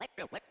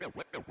Wait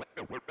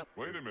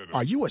a minute.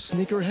 Are you a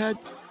sneakerhead?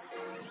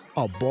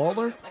 A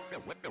baller?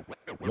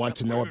 Want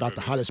to know about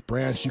the hottest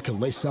brands you can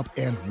lace up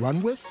and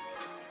run with?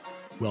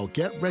 Well,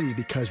 get ready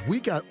because we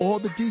got all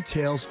the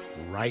details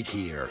right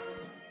here.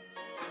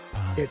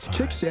 It's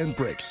Kicks and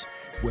Bricks,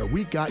 where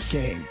we got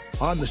game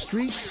on the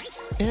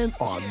streets and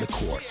on the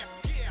court.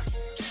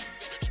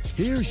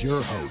 Here's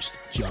your host,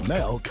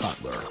 Jamel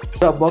Cutler.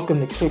 What's up?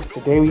 Welcome to Kicks.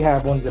 Today we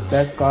have one of the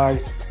best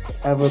guys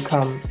to ever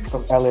come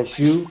from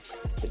LSU,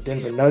 the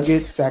Denver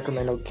Nuggets,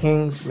 Sacramento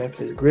Kings,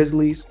 Memphis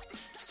Grizzlies,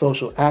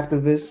 social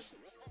activist.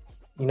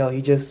 You know,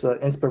 he just an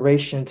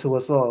inspiration to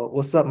us all.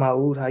 What's up,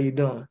 Maud? How you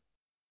doing?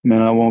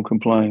 Man, I won't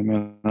complain,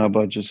 man. How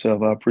about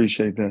yourself? I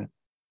appreciate that.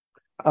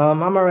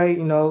 I'm all right.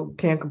 You know,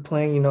 can't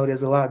complain. You know,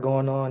 there's a lot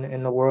going on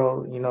in the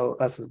world, you know,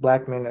 us as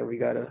black men that we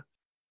got to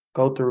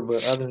go through.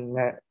 But other than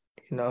that,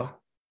 you know,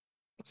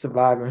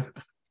 surviving.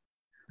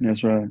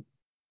 That's right.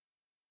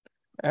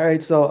 All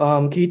right. So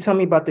can you tell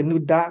me about the new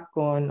doc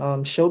on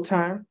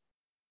Showtime?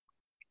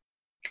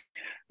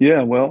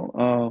 Yeah,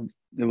 well,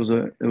 it was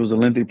a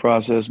lengthy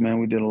process, man.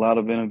 We did a lot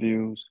of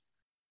interviews.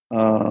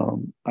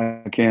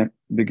 I can't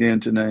begin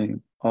to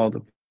name all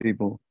the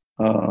people.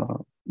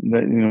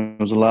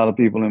 There's a lot of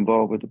people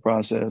involved with the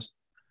process.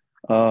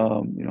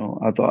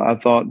 I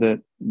thought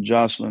that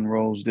Jocelyn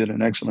Rose did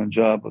an excellent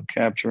job of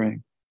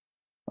capturing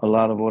a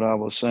lot of what I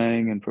was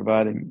saying and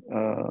providing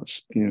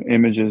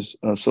images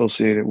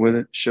associated with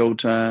it.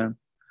 Showtime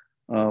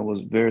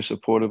was very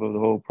supportive of the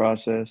whole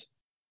process.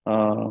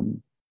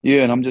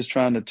 And I'm just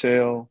trying to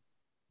tell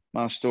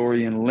my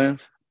story in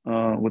length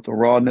with the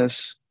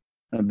rawness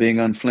and being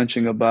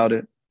unflinching about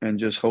it, and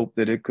just hope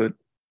that it could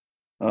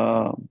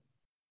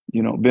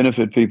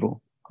benefit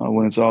people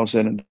when it's all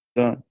said and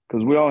done.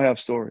 Because we all have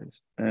stories,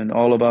 and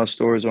all of our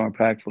stories are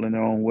impactful in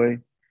their own way.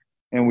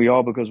 And we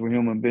all, because we're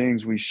human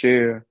beings, we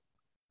share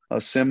a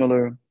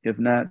similar, if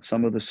not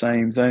some of the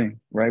same thing,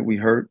 right? We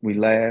hurt, we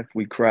laugh,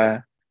 we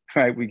cry,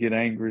 right? We get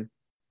angry.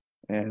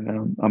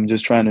 And I'm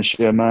just trying to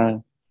share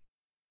mine.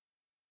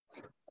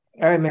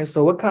 All right, man.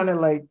 So what kind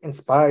of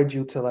inspired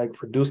you to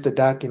produce the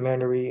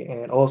documentary,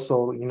 and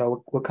also, you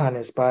know, what kind of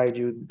inspired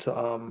you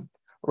to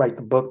write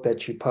the book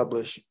that you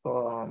published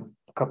a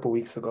couple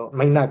weeks ago? I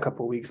mean, not a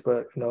couple weeks,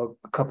 but a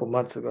couple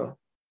months ago.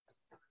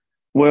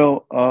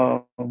 Well,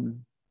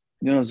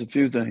 there's a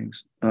few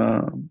things.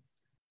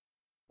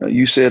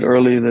 You said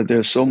earlier that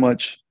there's so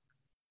much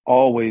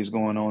always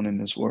going on in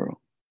this world,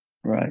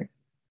 right?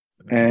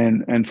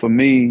 And for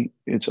me,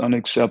 it's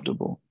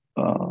unacceptable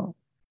to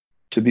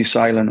be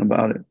silent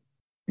about it.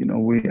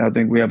 I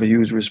think we have a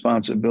huge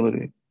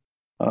responsibility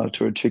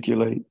to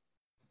articulate.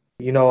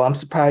 I'm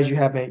surprised you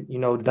haven't,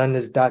 done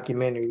this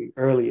documentary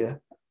earlier,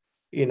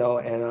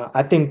 and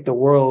I think the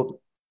world,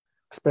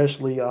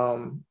 especially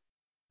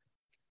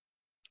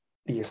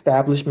the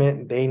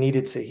establishment, they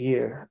needed to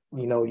hear,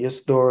 your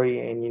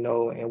story and,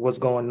 and what's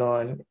going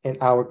on in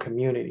our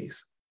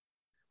communities.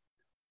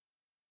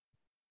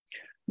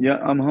 Yeah,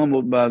 I'm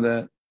humbled by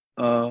that.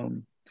 For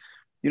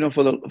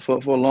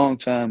a long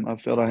time, I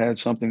felt I had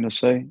something to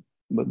say.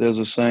 But there's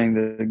a saying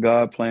that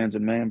God plans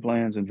and man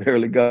plans, and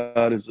verily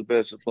God is the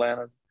best of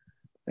planners.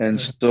 And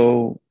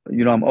so,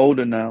 I'm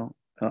older now.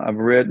 I've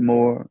read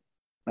more.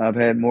 I've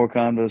had more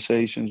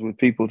conversations with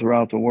people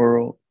throughout the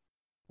world.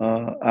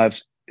 I've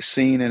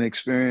seen and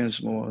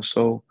experienced more.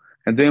 So,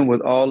 and then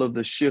with all of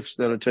the shifts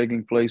that are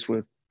taking place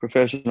with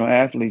professional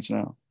athletes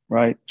now,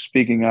 right?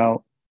 Speaking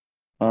out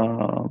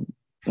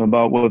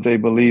about what they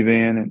believe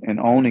in and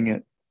owning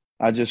it.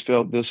 I just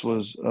felt this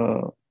was,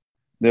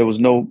 there was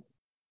no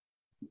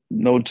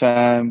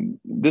time.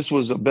 This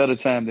was a better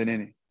time than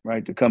any,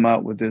 right, to come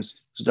out with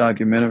this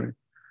documentary.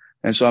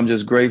 And so I'm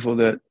just grateful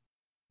that,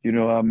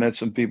 I met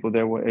some people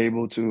that were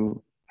able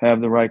to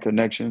have the right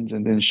connections,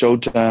 and then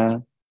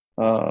Showtime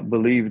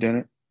believed in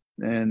it,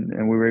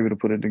 and we were able to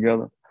put it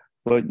together.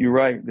 But you're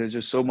right. There's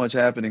just so much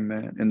happening,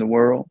 man, in the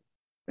world.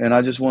 And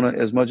I just want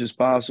to, as much as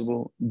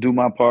possible, do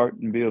my part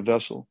and be a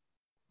vessel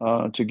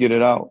to get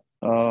it out.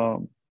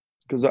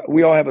 Because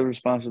we all have a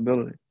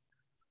responsibility.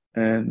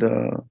 And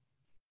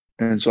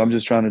so I'm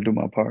just trying to do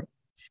my part.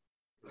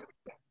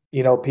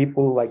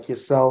 People like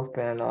yourself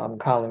and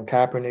Colin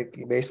Kaepernick,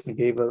 you basically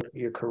gave up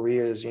your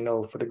careers,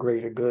 for the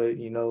greater good,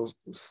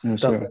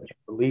 stuff that you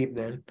believed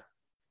in.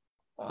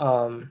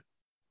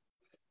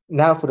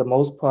 Now, for the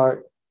most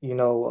part, you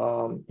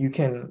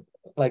can,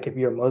 if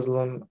you're a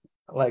Muslim,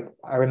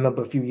 I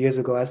remember a few years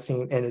ago, I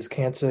seen Enes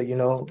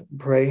Kanter,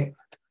 pray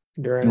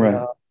during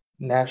the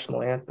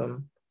national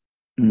anthem.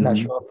 Mm-hmm.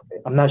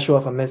 I'm not sure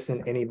if I'm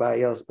missing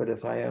anybody else, but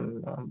if I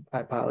am,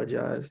 I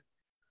apologize.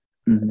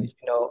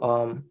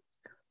 Mm-hmm.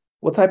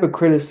 What type of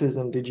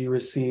criticism did you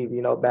receive,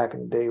 back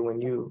in the day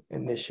when you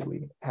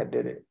initially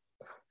did it?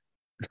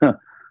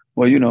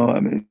 Well,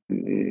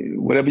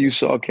 whatever you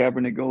saw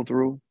Kaepernick go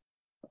through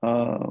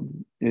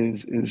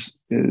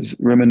is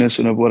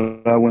reminiscent of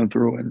what I went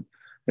through. And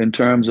in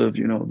terms of,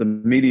 the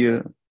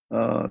media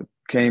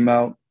came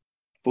out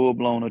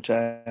full-blown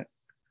attack.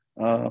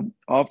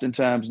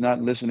 Oftentimes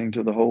not listening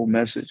to the whole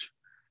message,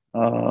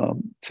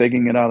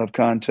 taking it out of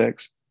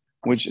context,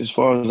 which, as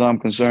far as I'm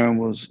concerned,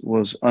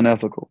 was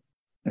unethical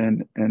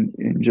and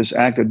just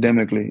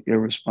academically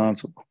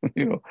irresponsible.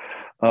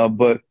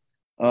 But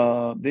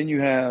then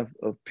you have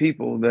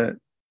people that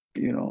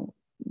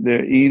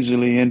they're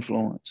easily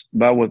influenced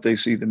by what they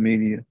see the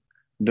media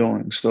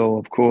doing. So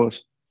of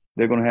course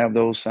they're going to have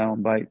those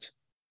sound bites.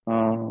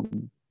 I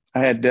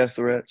had death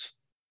threats.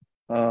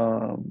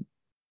 Um,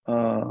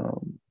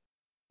 um,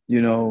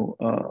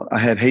 I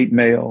had hate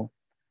mail,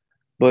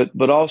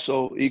 but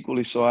also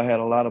equally so, I had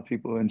a lot of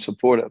people in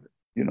support of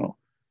it.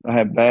 I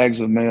had bags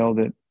of mail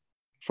that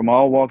from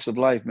all walks of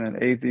life, man,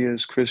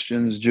 atheists,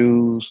 Christians,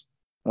 Jews,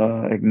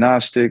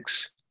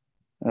 agnostics,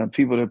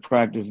 people that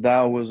practice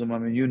Taoism. I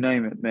mean, you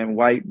name it, man,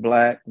 white,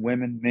 black,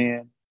 women,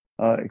 men,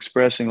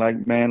 expressing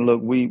like, man,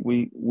 look,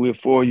 we're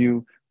for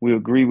you. We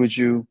agree with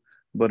you.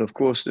 But of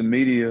course, the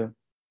media,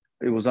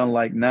 it was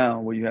unlike now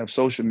where you have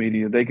social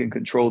media. They can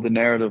control the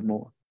narrative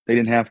more. They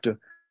didn't have to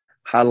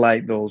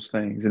highlight those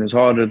things, and it's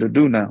harder to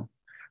do now.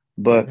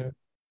 But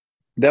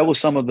that was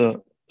some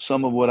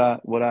of what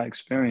I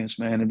experienced,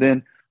 man. And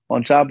then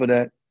on top of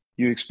that,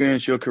 you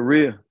experience your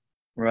career,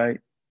 right,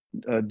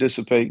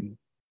 dissipating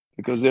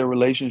because there are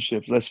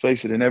relationships. Let's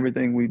face it, in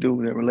everything we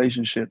do, there are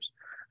relationships,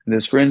 and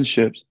there's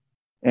friendships.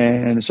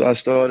 And so I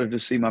started to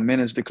see my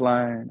minutes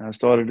decline. I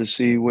started to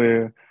see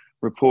where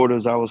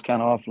reporters, I was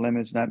kind of off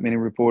limits. Not many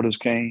reporters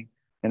came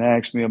and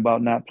asked me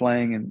about not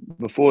playing. And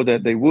before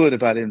that, they would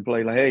if I didn't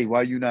play. Like, hey, why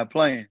are you not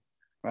playing?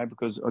 Right?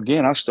 Because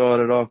again, I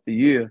started off the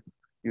year,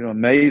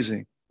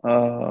 amazing.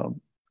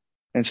 And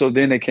so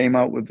then they came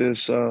out with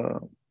this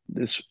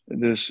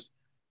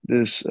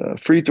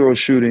free throw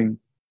shooting,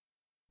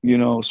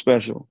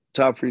 special.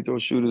 Top free throw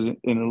shooters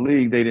in the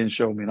league. They didn't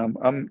show me, and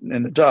I'm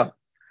in the top.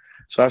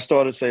 So I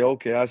started to say,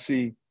 okay, I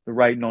see the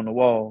writing on the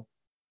wall,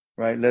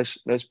 right? Let's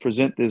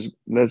present this.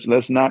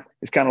 Let's not.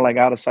 It's kind of like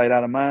out of sight,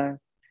 out of mind.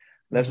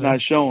 Let's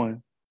not show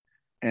him,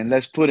 and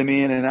let's put him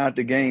in and out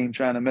the game,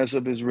 trying to mess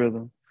up his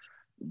rhythm.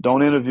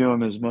 Don't interview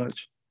him as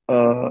much.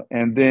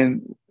 And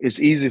then it's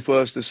easy for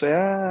us to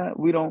say,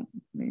 we don't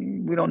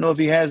know if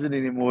he has it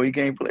anymore. He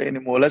can't play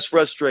anymore. Let's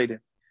frustrate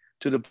him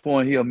to the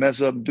point he'll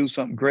mess up and do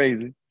something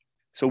crazy,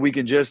 so we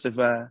can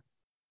justify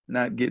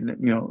not getting,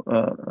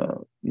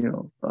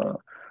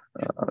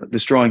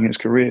 destroying his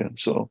career.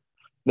 So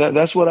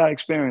that's what I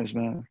experienced,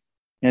 man.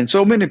 And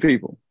so many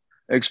people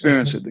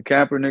experience it: the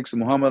Kaepernicks, the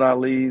Muhammad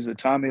Ali's, the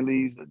Tommy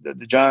Lees,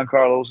 the John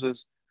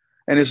Carloses,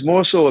 and it's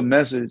more so a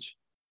message.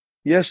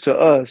 Yes, to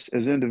us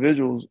as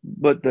individuals,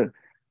 but the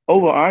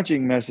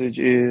overarching message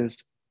is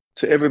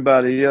to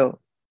everybody else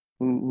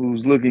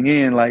who's looking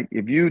in. Like,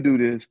 if you do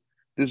this,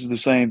 this is the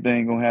same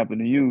thing gonna happen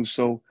to you.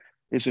 So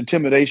it's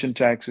intimidation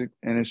tactic,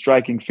 and it's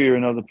striking fear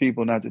in other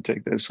people not to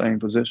take that same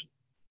position.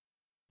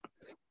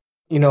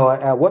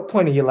 At what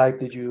point in your life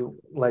did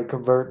you like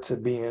convert to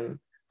being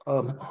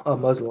a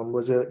Muslim?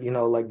 Was it,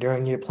 like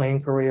during your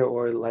playing career,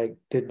 or like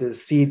did the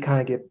seed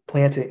kind of get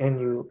planted in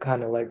you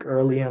kind of like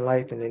early in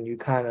life, and then you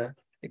kind of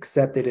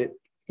accepted it,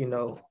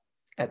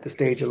 at the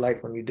stage of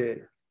life when you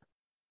did?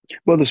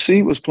 Well, the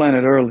seed was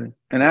planted early.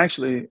 And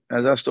actually,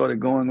 as I started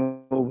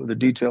going over the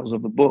details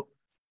of the book,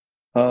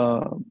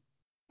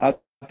 I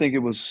think it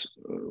was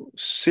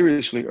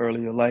seriously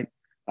earlier. Like,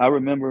 I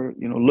remember,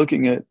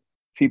 looking at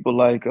people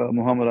like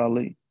Muhammad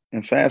Ali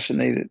and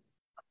fascinated,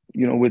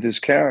 with his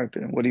character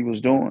and what he was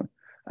doing.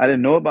 I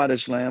didn't know about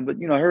Islam, but,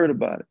 I heard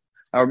about it.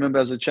 I remember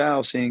as a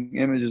child seeing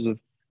images of,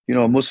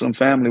 a Muslim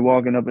family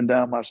walking up and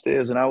down my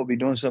stairs, and I would be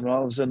doing something.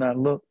 All of a sudden I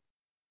look,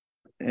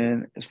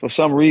 and for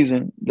some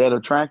reason that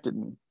attracted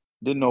me.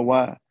 Didn't know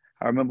why.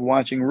 I remember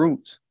watching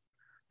Roots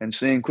and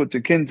seeing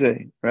Kunta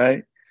Kinte,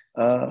 right?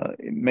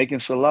 Making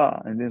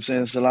salah and then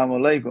saying Assalamu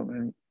alaikum.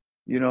 And,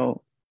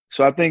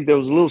 so I think there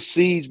was little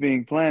seeds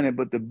being planted,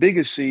 but the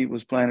biggest seed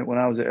was planted when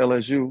I was at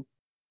LSU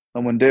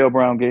and when Dale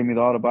Brown gave me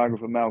the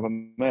autobiography of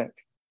Malcolm X,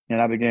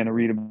 and I began to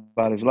read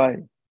about his life.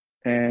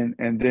 And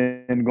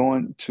then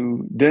going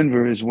to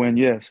Denver is when,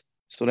 yes.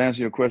 So to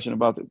answer your question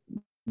about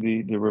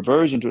the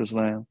reversion to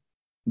Islam,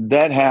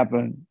 that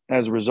happened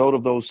as a result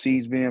of those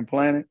seeds being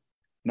planted.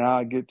 Now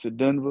I get to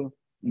Denver,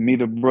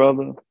 meet a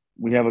brother.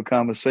 We have a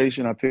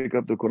conversation. I pick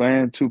up the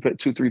Quran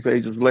 3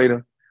 pages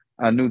later.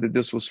 I knew that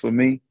this was for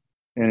me,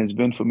 and it's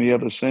been for me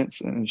ever since.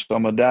 And so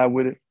I'm going to die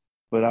with it.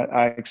 But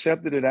I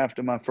accepted it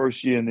after my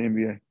first year in the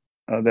NBA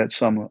that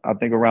summer. I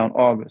think around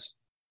August,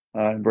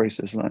 I embraced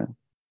Islam.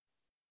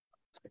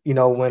 When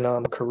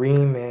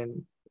Kareem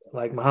and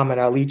like Muhammad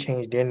Ali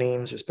changed their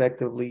names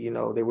respectively,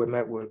 they were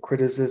met with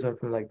criticism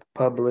from like the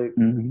public,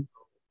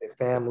 their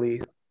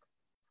family.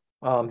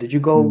 Did you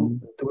go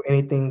through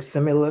anything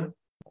similar,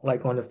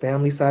 like on the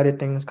family side of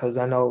things? Because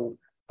I know,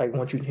 like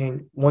once you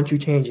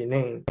change your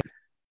name,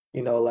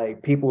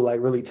 like people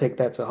like really take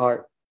that to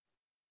heart.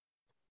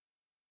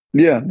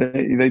 Yeah,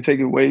 they take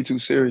it way too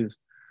serious,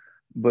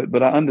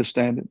 but I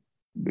understand it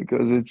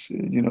because it's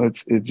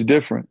it's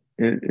different.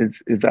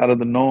 It's out of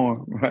the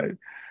norm, right?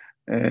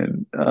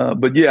 And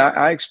but yeah,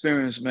 I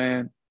experienced,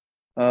 man,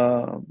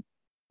 some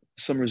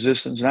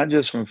resistance, not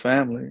just from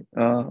family,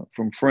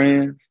 from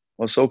friends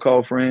or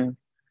so-called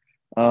friends,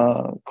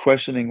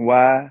 questioning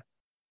why.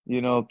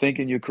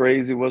 thinking you're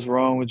crazy, what's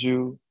wrong with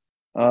you?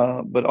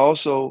 But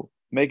also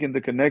making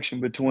the connection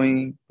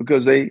between,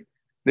 because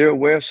they're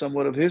aware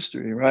somewhat of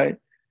history, right?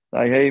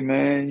 Like, hey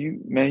man,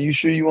 you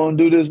sure you want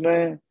to do this,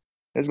 man?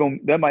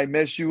 That might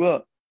mess you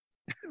up,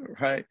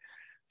 right?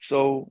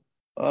 So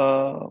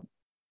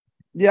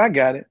yeah, I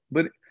got it.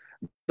 But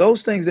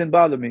those things didn't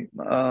bother me,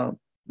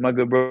 my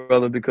good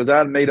brother, because I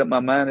had made up my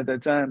mind at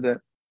that time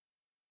that,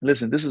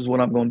 listen, this is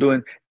what I'm going to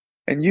do.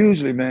 And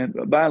usually, man,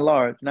 by and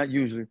large, not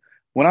usually,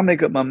 when I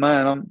make up my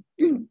mind,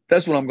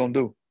 that's what I'm going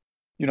to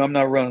do. I'm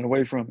not running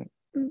away from it.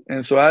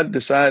 And so I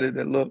decided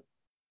that, look,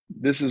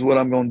 this is what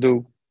I'm going to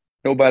do.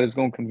 Nobody's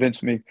going to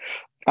convince me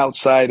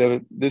outside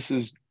of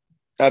it.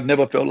 I've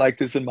never felt like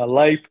this in my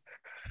life,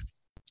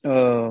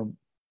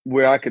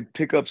 where I could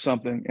pick up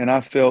something and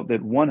I felt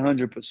that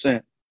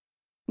 100%,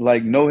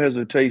 like no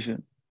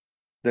hesitation,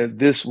 that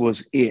this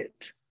was it.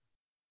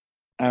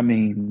 I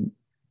mean,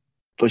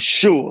 for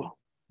sure.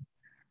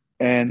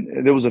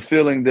 And there was a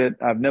feeling that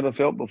I've never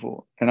felt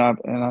before.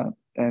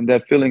 And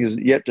that feeling is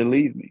yet to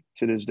leave me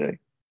to this day.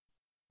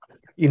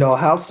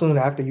 How soon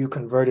after you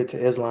converted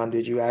to Islam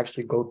did you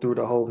actually go through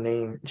the whole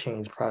name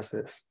change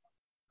process?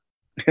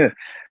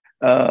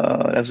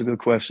 That's a good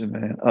question,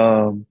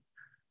 man.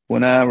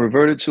 When I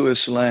reverted to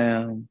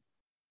Islam,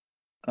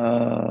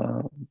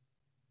 I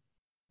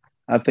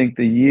think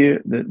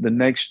the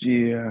next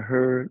year, I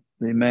heard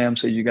the Imam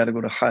say, you got to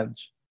go to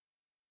Hajj.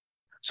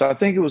 So I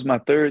think it was my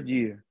third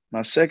year,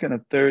 my second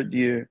or third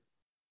year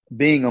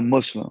being a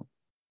Muslim,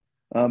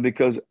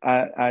 because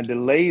I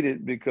delayed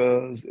it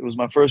because it was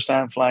my first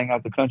time flying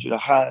out the country to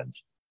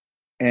Hajj.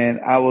 And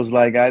I was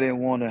like, I didn't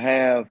want to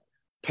have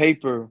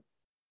paper,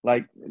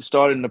 like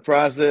starting the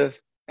process.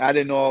 I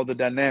didn't know all the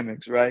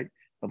dynamics, right?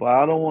 But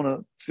I don't want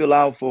to fill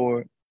out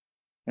for it.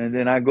 And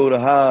then I go to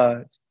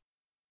Hajj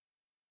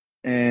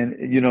and,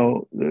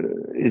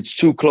 it's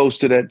too close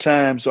to that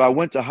time. So I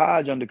went to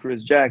Hajj under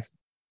Chris Jackson.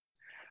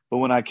 But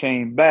when I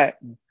came back,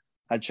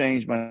 I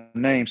changed my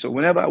name. So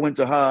whenever I went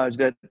to Hajj,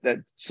 that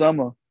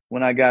summer,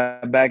 when I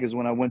got back is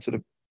when I went to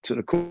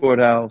the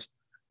courthouse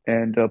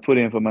and put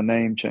in for my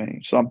name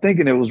change. So I'm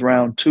thinking it was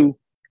around 3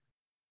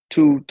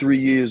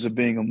 years of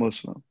being a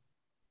Muslim.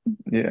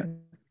 Yeah.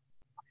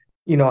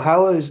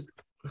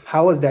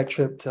 How was that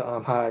trip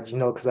to Hajj?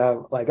 Because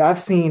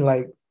I've seen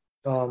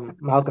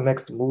Malcolm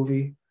X the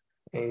movie,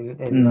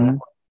 and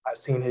I've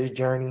seen his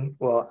journey.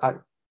 Well,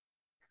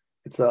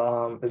 it's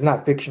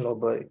not fictional,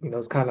 but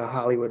it's kind of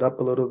Hollywood up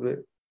a little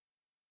bit.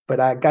 But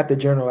I got the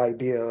general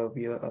idea of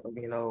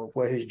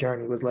what his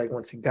journey was like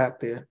once he got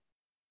there.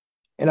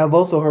 And I've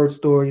also heard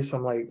stories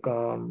from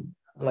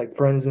like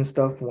friends and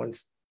stuff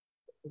once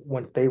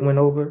they went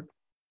over.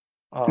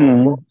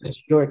 What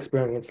was your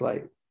experience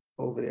like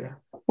over there?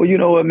 Well, you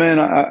know what, man,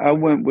 I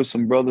went with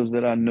some brothers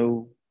that I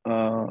knew.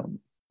 Of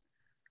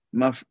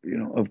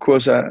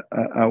course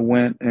I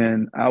went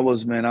and I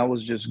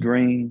was just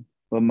green,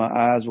 but my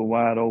eyes were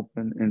wide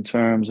open in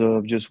terms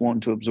of just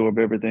wanting to absorb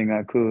everything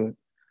I could.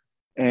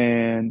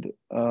 And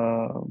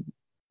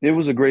it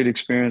was a great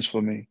experience for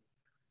me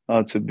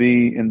to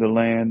be in the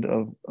land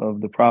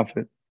of the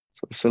Prophet,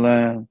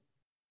 salam,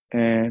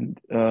 and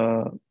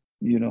the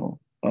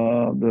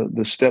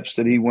steps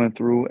that he went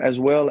through, as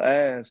well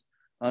as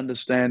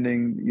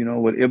understanding,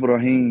 what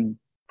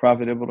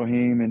Prophet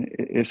Ibrahim and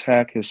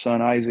Ishaq, his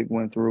son Isaac,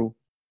 went through.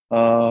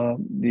 The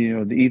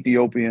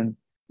Ethiopian,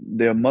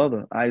 their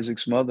mother,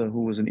 Isaac's mother,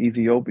 who was an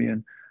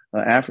Ethiopian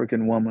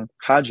African woman,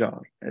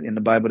 Hajar. In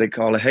the Bible, they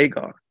call her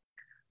Hagar,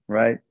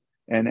 right?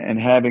 And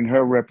having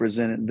her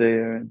represented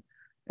there,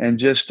 and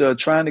just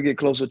trying to get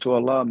closer to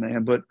Allah,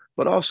 man. But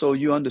also,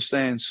 you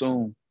understand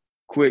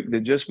quick,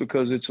 that just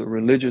because it's a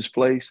religious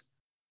place,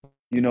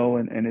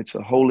 and it's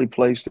a holy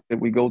place that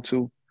we go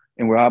to,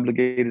 and we're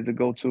obligated to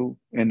go to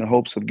in the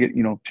hopes of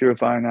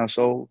purifying our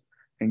soul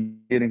and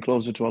getting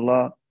closer to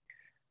Allah.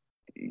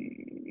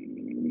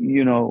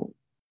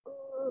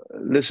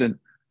 Listen,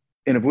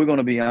 and if we're going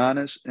to be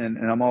honest, and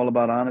I'm all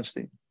about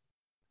honesty,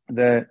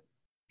 that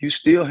you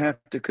still have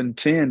to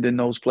contend in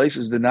those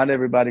places that not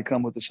everybody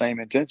come with the same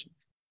intentions,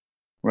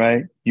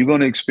 right? You're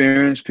going to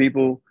experience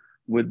people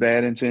with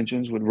bad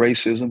intentions, with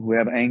racism, who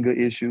have anger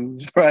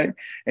issues, right?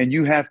 And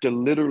you have to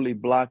literally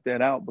block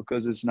that out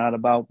because it's not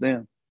about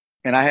them.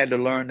 And I had to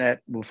learn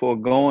that before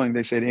going.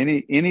 They said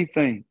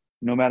anything,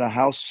 no matter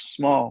how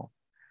small,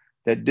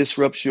 that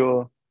disrupts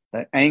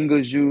that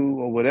angers you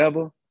or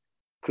whatever,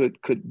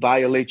 could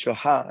violate your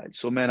Hajj.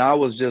 So man, I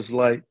was just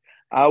like,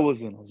 I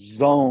was in a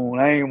zone.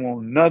 I ain't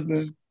want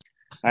nothing.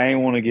 I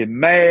ain't want to get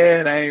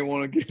mad. I ain't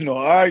want to get no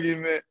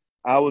argument.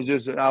 I was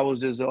just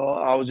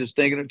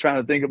thinking,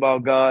 trying to think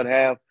about God,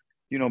 have,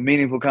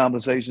 meaningful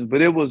conversations.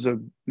 But it was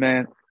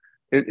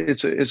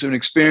it's an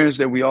experience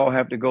that we all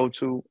have to go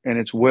to, and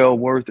it's well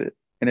worth it.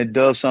 And it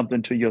does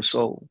something to your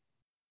soul,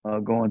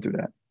 going through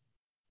that.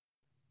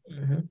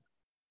 Mm-hmm.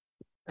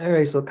 All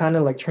right, so kind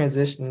of like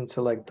transitioning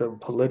to like the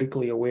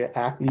politically aware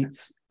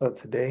athletes of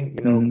today,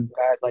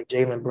 guys like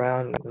Jaylen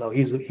Brown,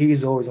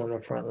 he's always on the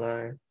front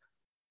line.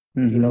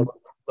 Mm-hmm.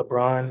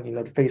 LeBron, you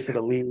know, the face of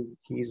the league,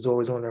 he's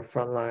always on the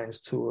front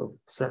lines too of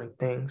certain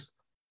things.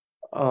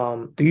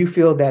 Do you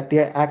feel that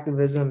their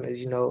activism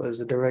is, you know, is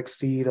a direct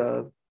seed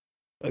of,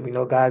 you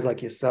know, guys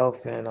like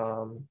yourself and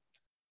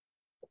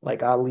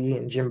like Ali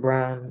and Jim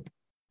Brown,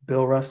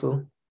 Bill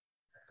Russell?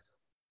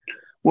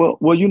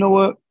 Well, you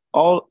know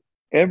what?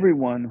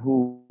 Everyone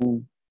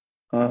who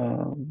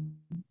um,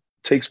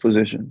 takes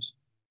positions.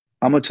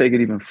 I'm gonna take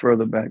it even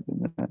further back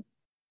than that.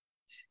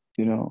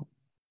 You know,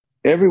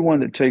 everyone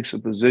that takes a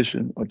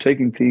position or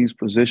taking these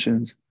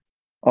positions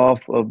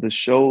off of the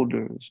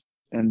shoulders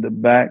and the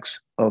backs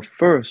of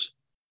first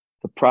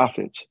the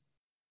prophets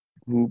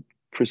who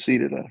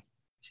preceded us.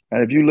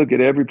 And if you look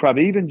at every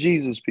prophet, even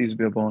Jesus, peace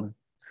be upon him,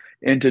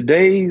 in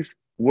today's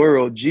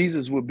world,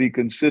 Jesus would be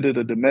considered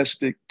a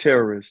domestic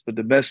terrorist, a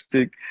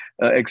domestic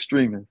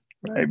extremist,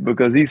 right?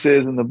 Because he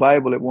says in the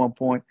Bible at one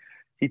point,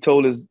 he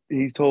told his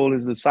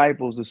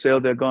disciples to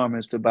sell their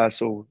garments to buy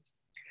swords.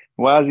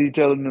 Why is he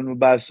telling them to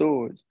buy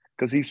swords?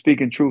 Because he's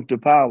speaking truth to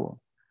power.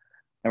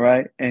 All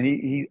right. And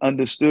he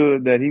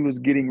understood that he was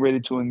getting ready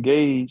to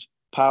engage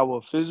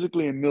power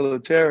physically and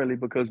militarily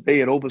because they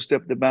had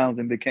overstepped the bounds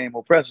and became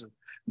oppressive.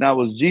 Now,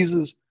 was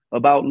Jesus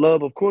about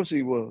love? Of course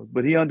he was,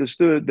 but he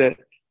understood that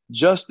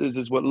justice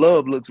is what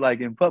love looks like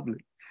in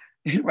public.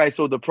 Right.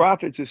 So the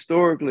prophets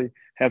historically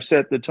have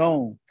set the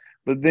tone.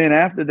 But then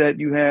after that,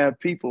 you have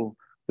people,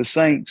 the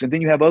saints, and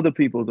then you have other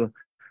people,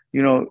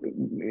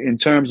 in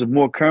terms of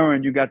more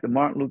current, you got the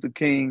Martin Luther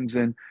Kings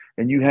and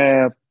you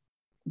have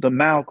the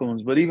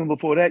Malcolms, but even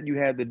before that, you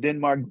had the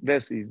Denmark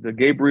Vessies, the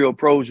Gabriel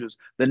Proziers,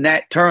 the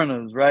Nat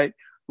Turners, right,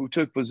 who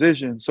took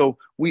position. So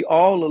we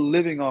all are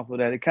living off of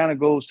that. It kind of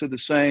goes to the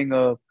saying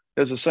of,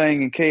 there's a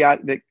saying in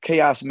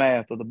chaos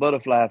math or the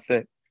butterfly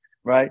effect,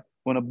 right?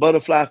 When a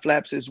butterfly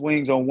flaps its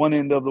wings on one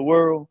end of the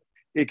world,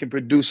 it can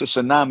produce a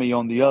tsunami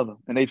on the other.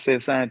 And they've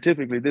said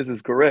scientifically this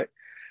is correct.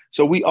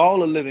 So we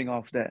all are living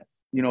off that,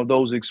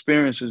 those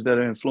experiences that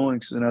are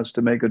influencing us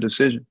to make a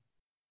decision.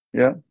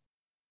 Yeah.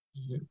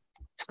 Mm-hmm.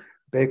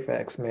 Big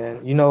facts,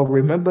 man. You know,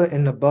 remember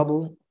in the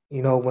bubble,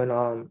 you know, when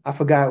I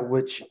forgot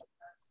which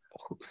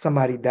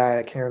somebody died.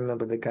 I can't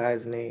remember the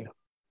guy's name.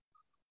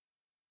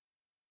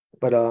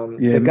 But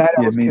the guy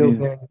that was killed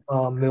in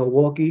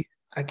Milwaukee,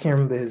 I can't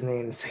remember his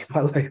name to save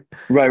my life.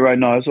 Right.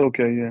 No, it's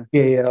okay.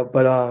 Yeah. Yeah.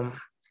 But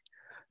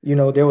you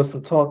know, there was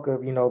some talk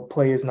of, you know,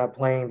 players not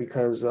playing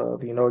because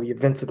of, you know, the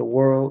events of the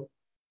world.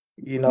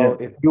 You know,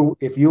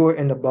 if you were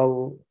in the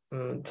bubble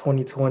in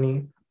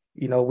 2020,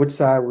 you know, what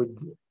side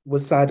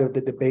of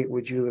the debate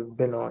would you have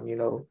been on? You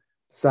know,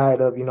 side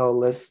of, you know,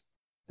 let's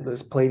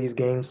play these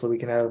games so we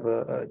can have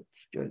a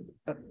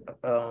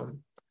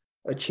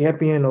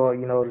champion, or,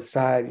 you know, the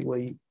side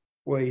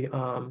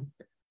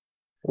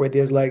where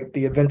there's like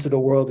the events of the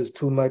world is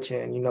too much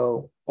and, you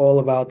know, all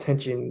of our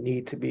attention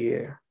need to be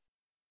here.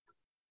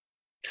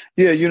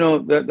 Yeah,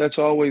 that's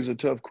always a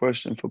tough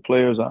question for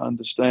players, I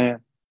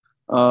understand.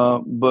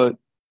 But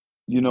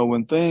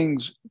when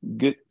things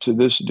get to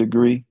this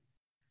degree,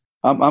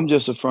 I'm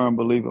just a firm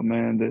believer,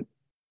 man,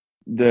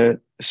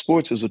 that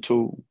sports is a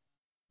tool,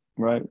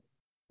 right?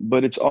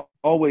 But it's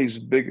always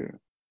bigger.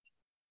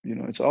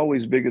 It's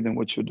always bigger than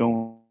what you're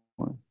doing.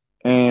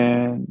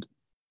 And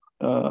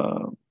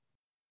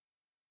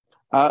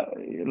I've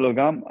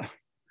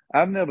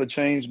never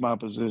changed my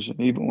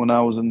position, even when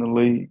I was in the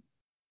league.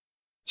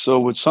 So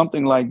with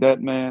something like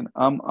that, man,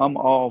 I'm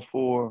all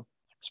for,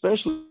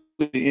 especially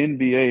the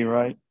NBA,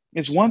 right?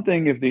 It's one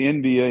thing if the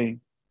NBA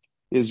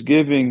is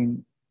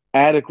giving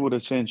adequate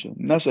attention.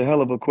 And that's a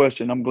hell of a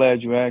question. I'm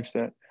glad you asked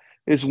that.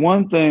 It's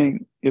one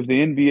thing if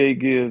the NBA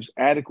gives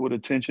adequate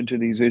attention to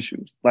these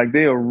issues. Like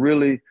they are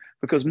really,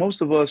 because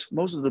most of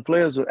the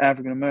players are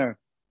African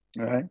American,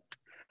 right?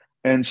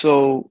 And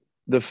so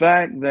the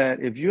fact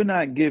that if you're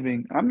not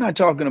giving, I'm not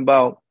talking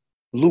about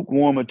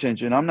lukewarm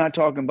attention. I'm not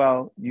talking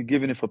about you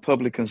giving it for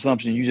public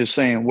consumption. You're just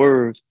saying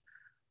words,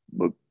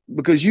 but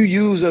because you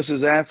use us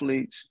as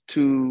athletes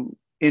to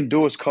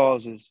endorse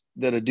causes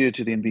that are dear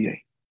to the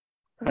NBA,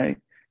 right?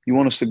 You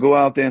want us to go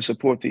out there and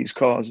support these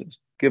causes,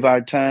 give our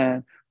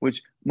time,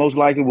 which most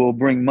likely will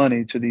bring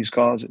money to these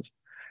causes.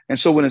 And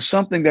so when it's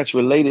something that's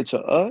related to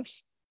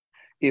us,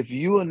 if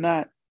you are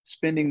not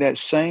spending that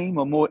same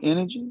or more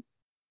energy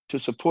to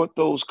support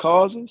those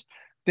causes,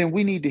 then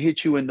we need to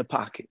hit you in the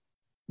pocket,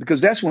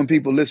 because that's when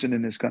people listen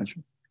in this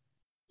country.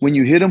 When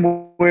you hit them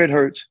where it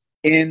hurts,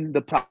 in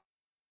the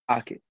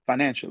pocket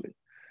financially,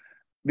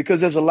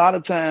 because there's a lot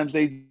of times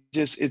they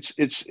just,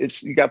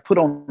 it's you got put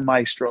on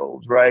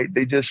maestros, right?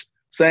 They just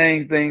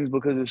saying things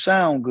because it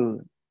sound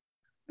good,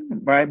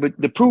 right? But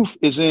the proof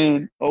is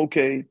in,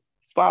 okay,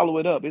 follow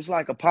it up. It's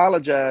like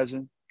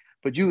apologizing,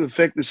 but you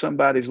affected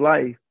somebody's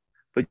life,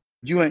 but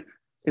you ain't.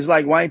 It's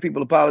like white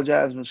people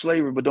apologizing for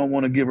slavery, but don't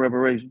want to give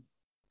reparation,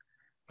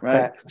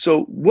 right? Facts.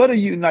 So what are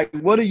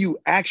you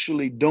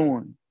actually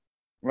doing,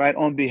 right,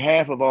 on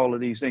behalf of all of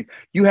these things?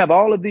 You have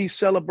all of these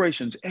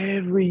celebrations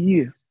every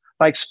year,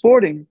 like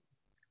sporting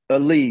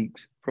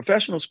leagues,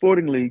 professional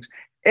sporting leagues.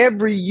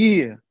 Every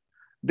year,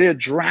 they're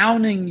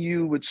drowning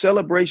you with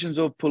celebrations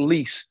of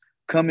police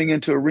coming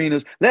into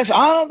arenas. Let's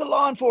honor the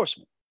law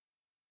enforcement.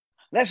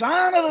 Let's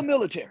honor the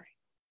military,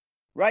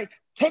 right?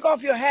 Take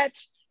off your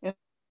hats in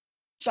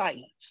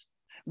silence.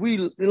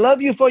 We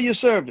love you for your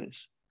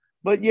service.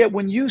 But yet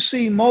when you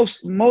see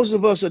most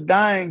of us are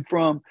dying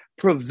from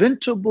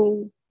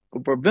preventable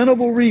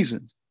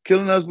reasons,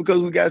 killing us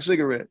because we got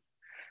cigarettes,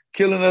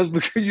 killing us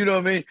because, you know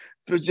what I mean,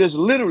 for just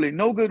literally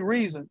no good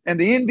reason. And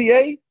the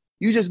NBA,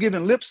 you just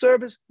giving lip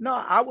service? No,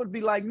 I would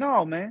be like,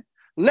 no, man,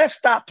 let's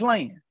stop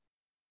playing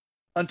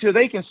until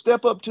they can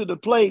step up to the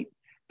plate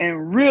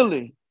and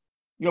really,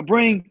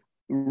 bring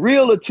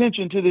real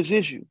attention to this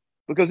issue.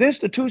 Because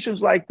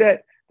institutions like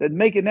that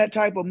making that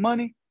type of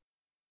money,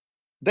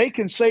 they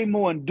can say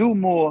more and do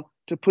more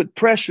to put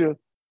pressure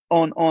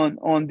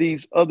on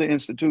these other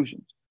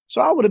institutions.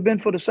 So I would have been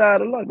for the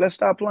side of luck. Let's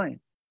stop playing,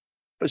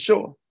 for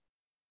sure.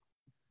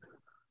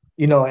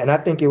 And I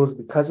think it was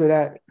because of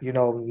that,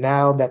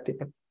 now that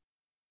the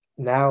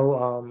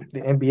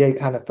NBA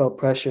kind of felt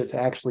pressure to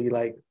actually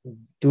like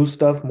do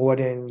stuff more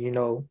than,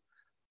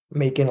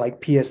 making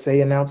like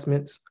PSA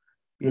announcements.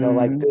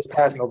 Like this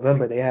past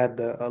November, they had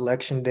the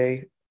Election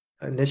Day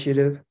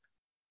initiative.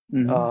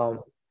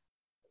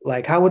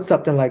 Like, how would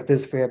something like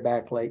this fare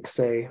back, like,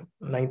 say,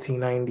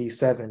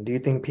 1997? Do you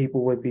think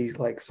people would be,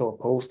 like, so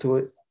opposed to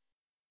it?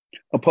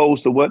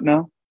 Opposed to what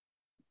now?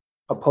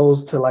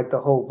 Opposed to, like, the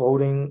whole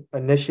voting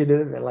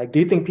initiative? And, like, do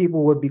you think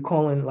people would be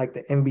calling, like,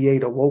 the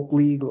NBA the woke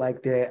league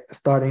like they're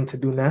starting to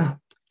do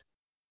now?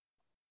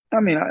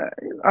 I mean,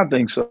 I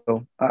think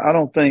so. I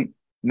don't think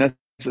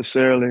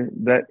necessarily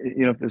that,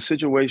 if the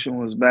situation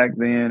was back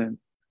then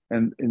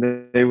and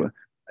they were,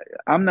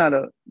 I'm not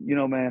a,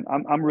 man,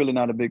 I'm really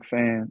not a big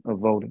fan of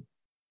voting.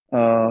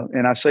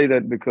 And I say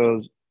that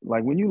because,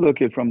 like, when you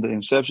look at from the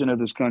inception of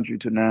this country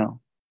to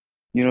now,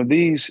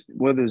 these,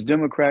 whether it's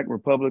Democrat,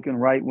 Republican,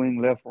 right wing,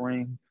 left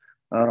wing,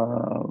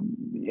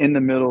 in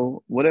the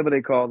middle, whatever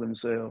they call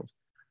themselves,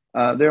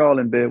 they're all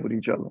in bed with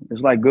each other.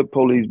 It's like good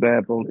police,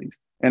 bad police.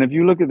 And if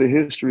you look at the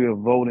history of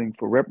voting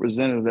for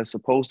representatives that's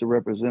supposed to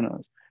represent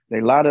us,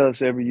 they lie to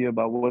us every year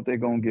about what they're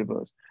going to give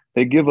us.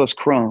 They give us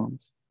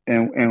crumbs.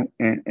 And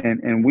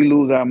we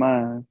lose our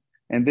minds.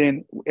 And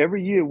then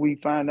every year we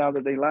find out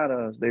that they lie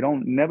to us. They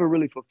don't never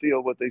really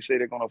fulfill what they say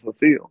they're going to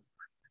fulfill.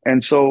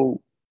 And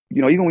so,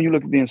 even when you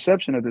look at the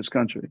inception of this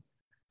country,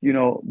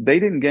 they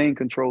didn't gain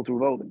control through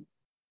voting.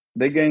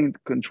 They gained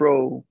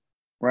control,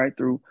 right,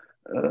 through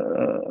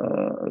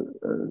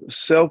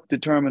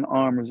self-determined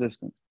armed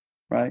resistance,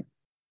 right?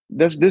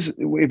 That's this.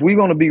 If we're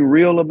going to be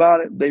real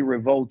about it, they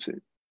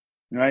revolted,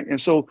 right? And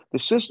so the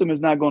system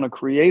is not going to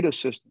create a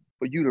system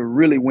for you to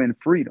really win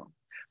freedom.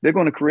 They're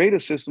going to create a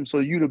system so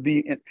you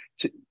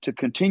to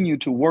continue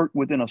to work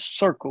within a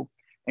circle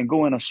and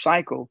go in a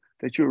cycle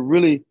that you'll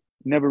really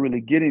never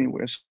really get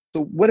anywhere.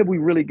 So what have we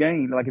really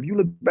gained? Like if you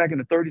look back in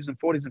the 30s and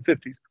 40s and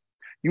 50s,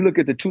 you look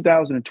at the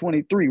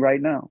 2023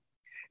 right now.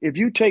 If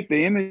you take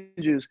the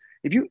images,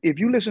 if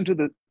you listen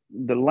to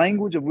the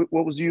language of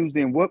what was used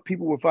then, what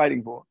people were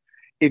fighting for,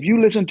 if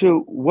you listen to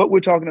what we're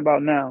talking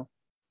about now,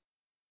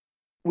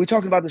 we're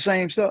talking about the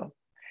same stuff.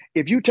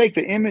 If you take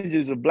the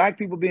images of Black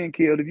people being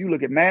killed, if you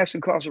look at mass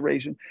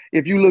incarceration,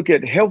 if you look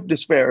at health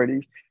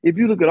disparities, if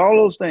you look at all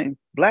those things,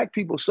 Black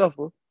people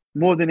suffer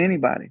more than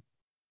anybody.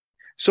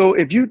 So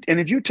if you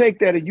take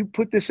that and you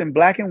put this in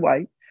black and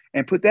white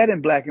and put that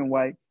in black and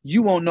white,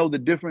 you won't know the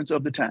difference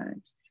of the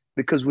times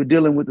because we're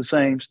dealing with the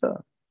same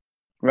stuff,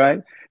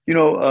 right?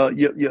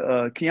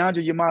 Keandra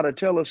Yamada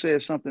Taylor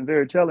says something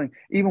very telling.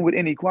 Even with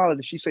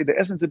inequality, she said the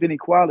essence of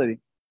inequality,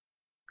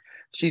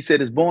 she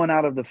said, is born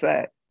out of the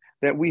fact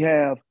that we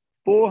have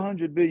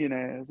 400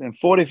 billionaires and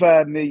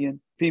 45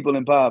 million people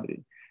in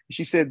poverty.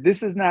 She said,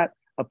 this is not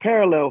a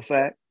parallel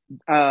fact.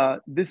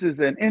 This is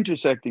an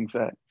intersecting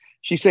fact.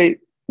 She said,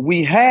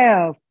 we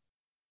have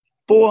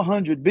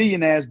 400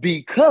 billionaires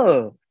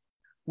because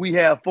we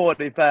have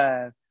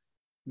 45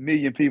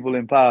 million people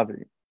in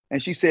poverty.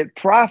 And she said,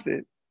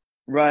 profit,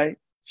 right?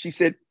 She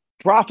said,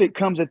 profit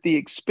comes at the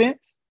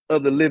expense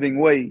of the living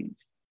wage.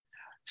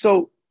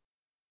 So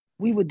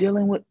we were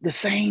dealing with the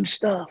same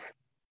stuff.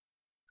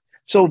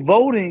 So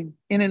voting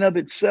in and of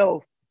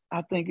itself,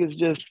 I think is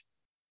just,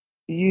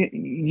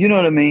 you know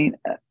what I mean?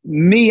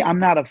 Me, I'm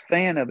not a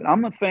fan of it.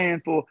 I'm a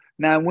fan for,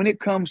 now when it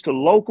comes to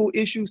local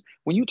issues,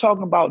 when you're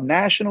talking about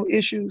national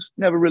issues,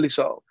 never really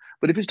solved.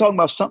 But if it's talking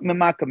about something in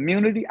my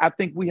community, I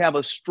think we have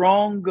a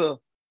stronger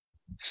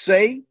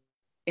say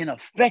in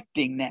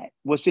affecting that,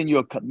 what's in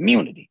your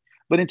community.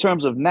 But in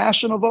terms of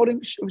national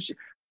voting,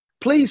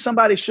 please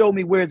somebody show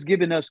me where it's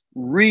giving us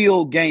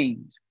real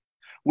gains,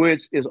 where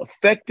it's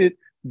affected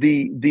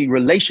the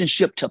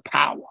relationship to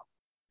power.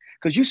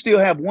 Because you still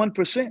have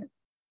 1%,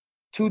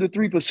 2 to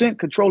 3%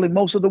 controlling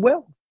most of the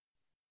wealth.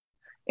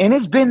 And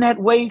it's been that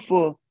way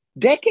for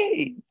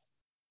decades.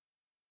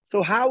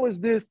 So how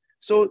is this?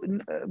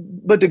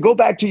 But to go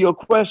back to your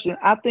question,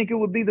 I think it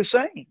would be the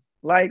same.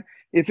 Like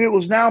if it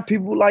was now,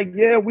 people were like,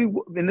 yeah, we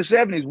in the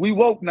 70s, we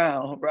woke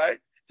now, right?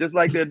 Just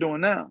like they're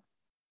doing now.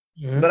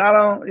 Yeah. But I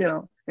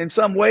don't, in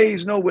some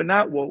ways, no, we're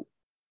not woke.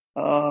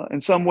 In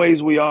some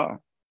ways we are.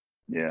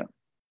 Yeah.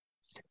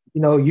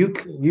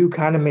 You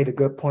kind of made a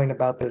good point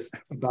about this,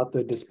 about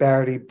the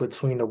disparity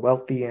between the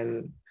wealthy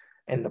and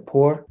the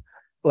poor.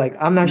 Like,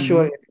 I'm not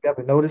sure Mm-hmm. if you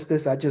ever noticed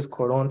this. I just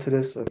caught on to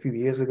this a few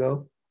years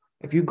ago.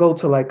 If you go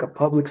to like a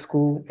public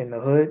school in the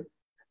hood,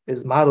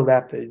 it's modeled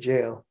after a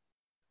jail.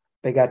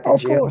 They got the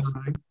Of jail course.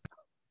 line,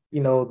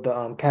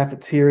 the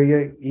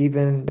cafeteria,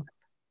 even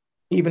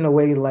the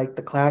way like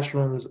the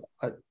classrooms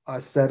are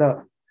set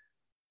up.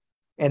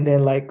 And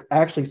then like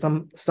actually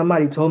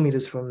somebody told me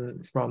this from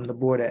the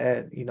board of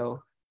ed,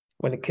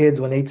 when the kids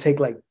when they take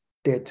like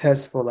their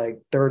tests for like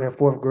third and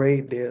fourth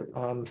grade, their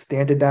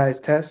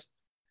standardized tests,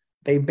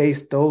 they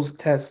base those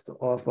tests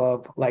off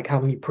of like how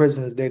many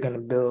prisons they're gonna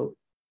build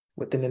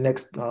within the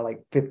next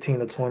like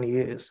 15 or 20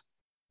 years.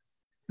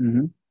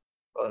 Mm-hmm.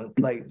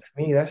 Like to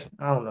me, that's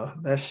I don't know.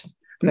 That's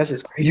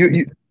just You,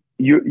 crazy.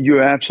 you,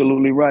 you're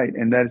absolutely right,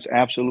 and that's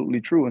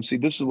absolutely true. And see,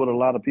 this is what a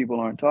lot of people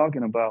aren't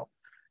talking about.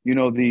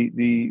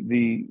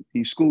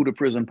 The school to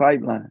prison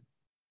pipeline,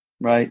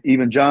 right?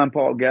 Even John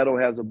Paul Gatto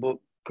has a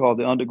book called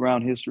The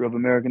Underground History of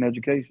American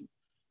Education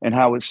and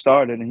how it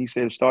started. And he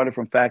said it started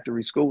from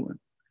factory schooling,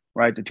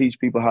 right? To teach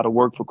people how to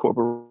work for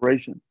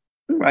corporations,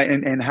 right?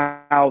 And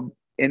how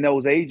in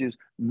those ages,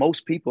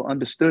 most people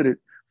understood it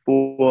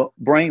for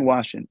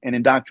brainwashing and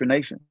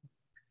indoctrination,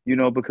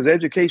 because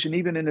education,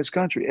 even in this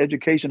country,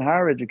 education,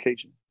 higher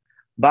education,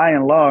 by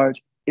and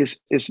large,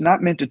 it's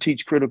not meant to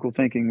teach critical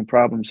thinking and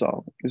problem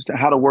solving. It's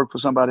how to work for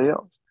somebody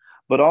else.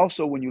 But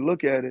also, when you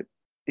look at it,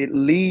 it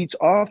leads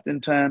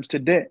oftentimes to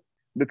debt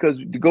because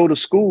to go to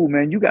school,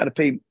 man, you got to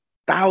pay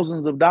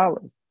thousands of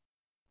dollars,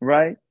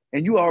 right?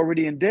 And you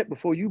already in debt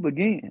before you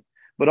begin.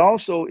 But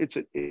also,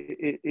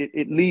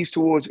 it leads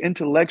towards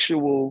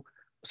intellectual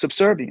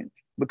subservience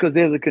because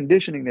there's a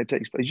conditioning that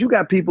takes place. You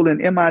got people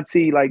in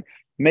MIT, like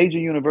major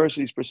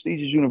universities,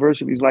 prestigious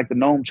universities like the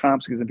Noam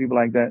Chomsky's and people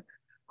like that,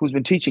 who's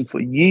been teaching for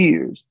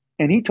years.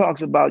 And he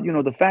talks about,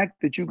 the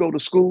fact that you go to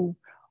school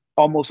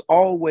almost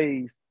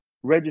always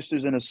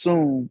registers and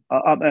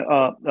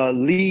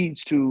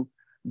leads to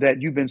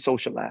that you've been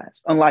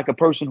socialized, unlike a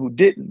person who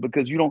didn't,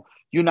 because you're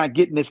not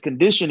getting this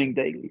conditioning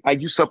daily.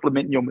 Like you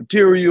supplementing your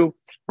material,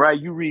 right?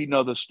 You reading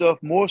other stuff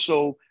more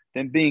so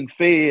than being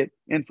fed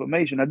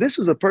information. Now, this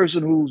is a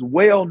person who's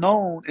well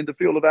known in the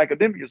field of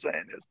academia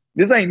saying this.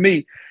 This ain't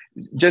me,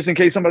 just in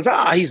case somebody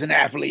says, he's an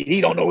athlete.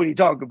 He don't know what he's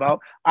talking about.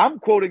 I'm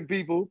quoting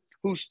people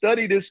who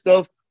study this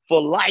stuff for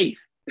life,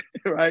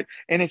 right?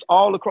 And it's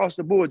all across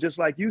the board, just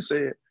like you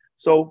said.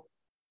 So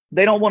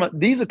they don't want to,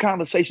 these are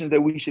conversations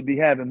that we should be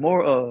having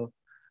more of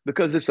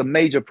because it's a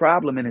major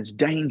problem and it's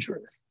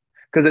dangerous.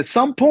 Because at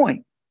some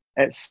point,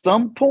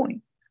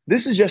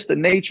 this is just the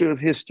nature of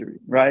history,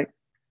 right?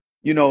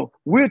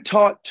 We're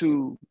taught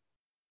to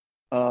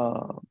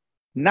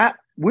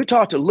we're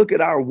taught to look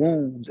at our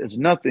wounds as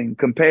nothing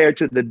compared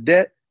to the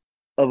debt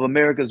of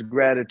America's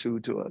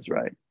gratitude to us,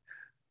 right?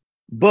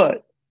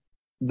 But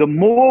the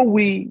more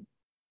we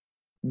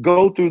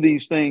go through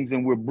these things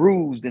and we're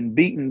bruised and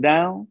beaten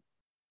down,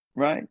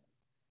 right?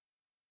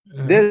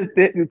 Mm-hmm.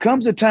 There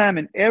comes a time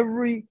in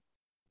every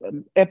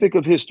epic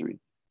of history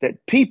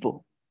that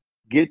people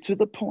get to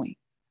the point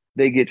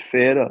they get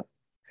fed up.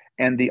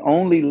 And the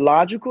only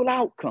logical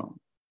outcome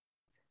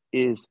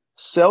is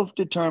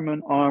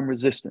self-determined armed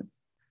resistance.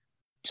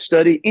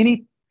 Study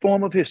any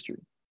form of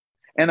history.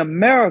 And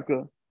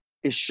America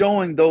is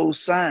showing those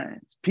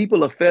signs.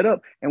 People are fed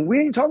up. And we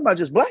ain't talking about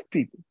just Black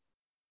people.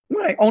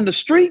 Right? On the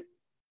street,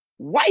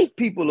 white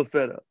people are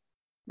fed up,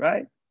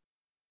 right?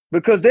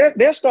 Because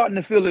they're starting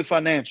to feel it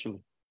financially.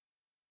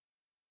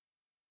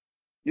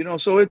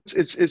 So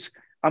it's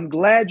I'm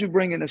glad you're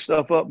bringing this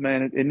stuff up,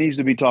 man. It needs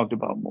to be talked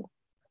about more.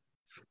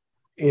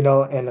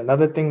 And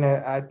another thing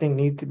that I think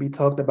needs to be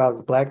talked about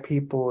is Black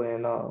people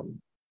and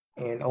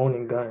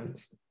owning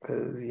guns.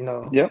 Because,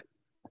 yep.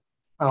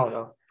 I don't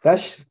know.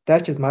 That's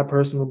just my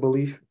personal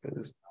belief.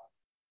 Because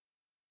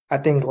I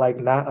think like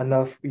not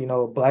enough,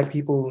 Black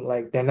people,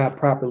 like they're not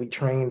properly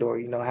trained or,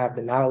 have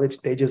the knowledge.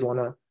 They just want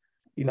to,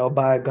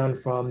 buy a gun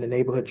from the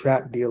neighborhood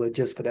trap dealer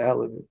just for the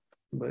hell of it.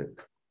 But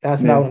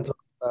that's not what I'm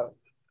talking about.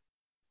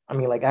 I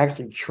mean, like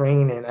actually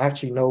train and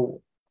actually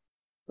know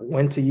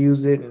when to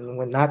use it and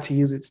when not to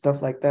use it,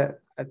 stuff like that.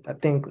 I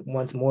think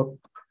once more,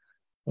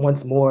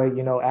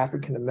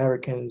 African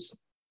Americans,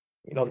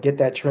 get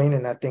that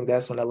training, I think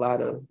that's when a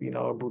lot of,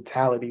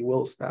 brutality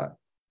will stop.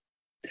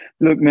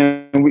 Look,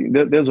 man,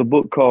 there's a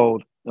book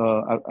called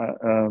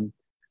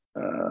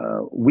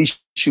We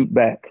Shoot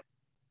Back.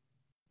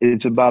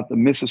 It's about the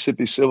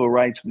Mississippi Civil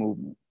Rights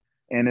Movement.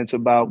 And it's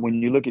about when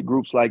you look at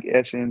groups like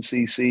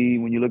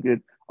SNCC, when you look at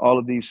all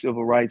of these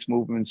civil rights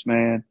movements,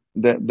 man,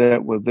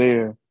 that were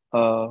there,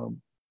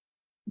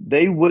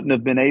 they wouldn't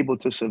have been able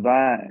to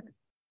survive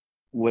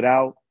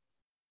without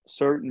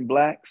certain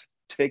Blacks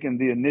taking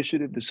the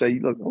initiative to say,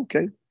 look,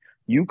 okay,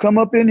 you come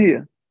up in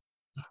here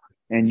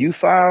and you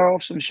fire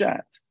off some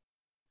shots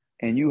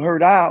and you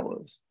hurt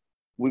ours,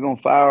 we're going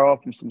to fire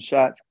off some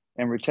shots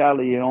and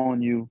retaliate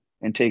on you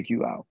and take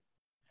you out.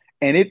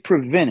 And it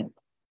prevented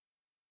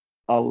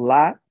a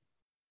lot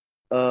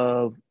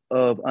of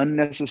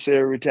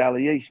unnecessary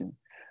retaliation.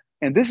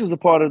 And this is a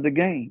part of the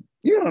game.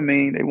 You know what I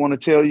mean? They want to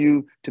tell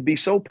you to be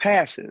so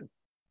passive,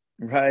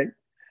 right?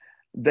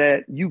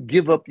 That you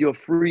give up your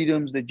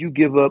freedoms, that you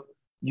give up,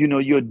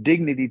 your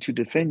dignity to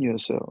defend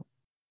yourself.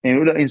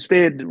 And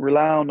instead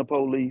rely on the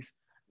police.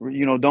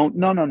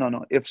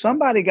 No. If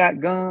somebody got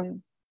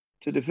guns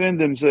to defend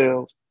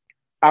themselves,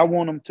 I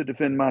want them to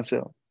defend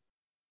myself.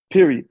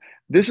 Period.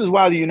 This is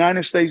why the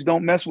United States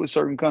don't mess with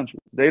certain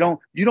countries.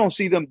 You don't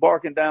see them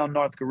barking down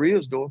North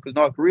Korea's door, because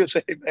North Korea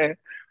say, hey, man,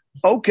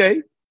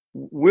 okay,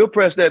 we'll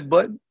press that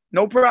button.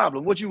 No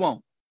problem. What you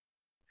want?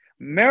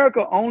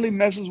 America only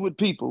messes with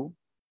people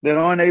that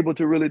aren't able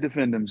to really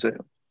defend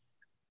themselves.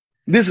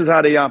 This is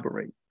how they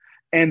operate.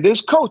 And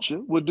this culture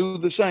will do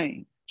the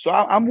same. So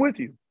I'm with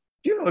you.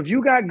 If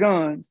you got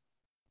guns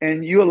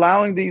and you're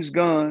allowing these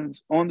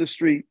guns on the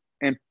street,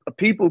 and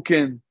people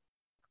can,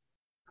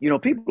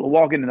 people are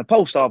walking in the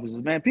post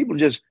offices, man, people are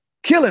just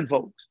killing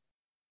folks.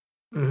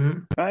 Mm-hmm.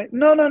 Right?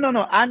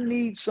 No. I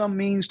need some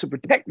means to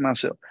protect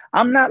myself.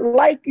 I'm not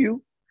like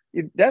you.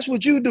 If that's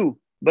what you do,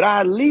 but I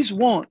at least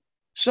want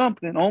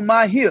something on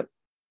my hip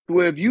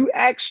where if you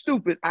act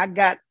stupid, I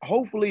got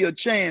hopefully a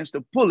chance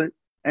to pull it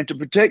and to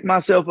protect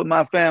myself and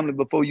my family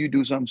before you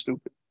do something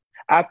stupid.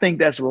 I think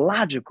that's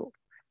logical.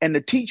 And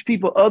to teach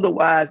people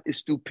otherwise is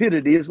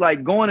stupidity. It's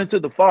like going into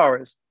the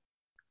forest,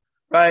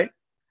 right?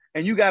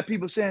 And you got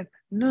people saying,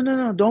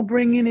 no, don't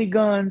bring any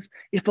guns.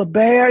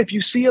 If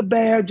you see a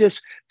bear,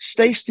 just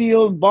stay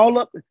still and ball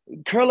up,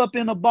 curl up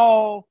in a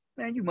ball.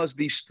 Man, you must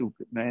be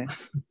stupid, man.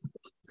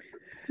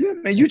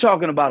 You're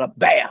talking about a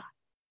bear.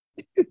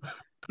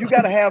 You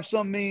got to have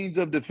some means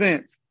of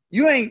defense.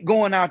 You ain't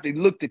going out to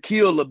look to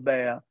kill a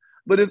bear.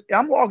 But if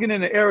I'm walking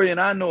in the area and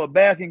I know a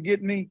bear can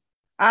get me,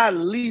 I at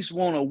least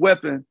want a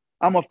weapon.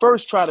 I'm going to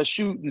first try to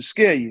shoot and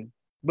scare you.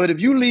 But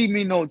if you leave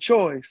me no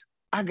choice,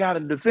 I got to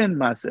defend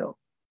myself.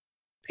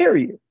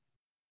 Period.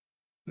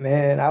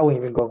 Man, I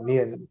wouldn't even go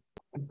near.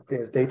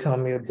 If they tell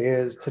me a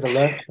bear is to the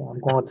left, I'm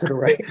going to the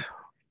right.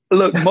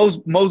 Look,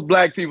 most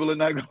black people are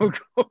not going to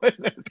go in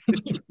that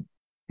situation.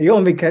 You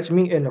won't be catch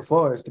me in the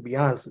forest, to be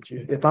honest with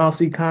you. If I don't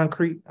see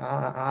concrete,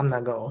 I'm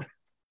not going.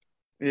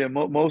 Yeah,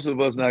 most of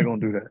us not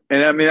going to do that.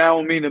 And I mean, I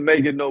don't mean to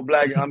make it no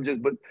black.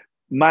 But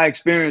my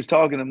experience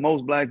talking to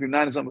most black people,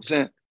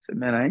 90-something%, said,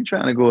 man, I ain't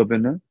trying to go up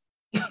in there.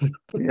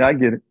 Yeah, I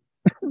get it.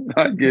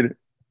 I get it.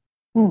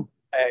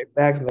 Hey,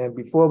 Max, man,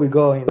 before we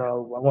go, I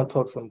want to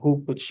talk some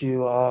hoop with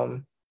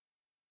you.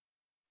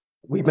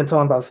 We've been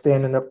talking about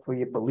standing up for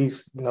your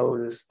beliefs,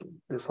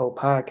 this whole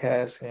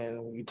podcast.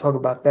 And when you talk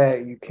about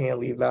that, you can't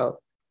leave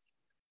out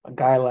a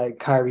guy like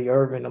Kyrie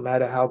Irving, no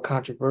matter how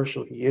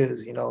controversial he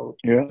is, no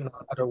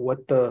matter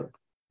what the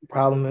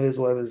problem is,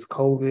 whether it's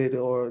COVID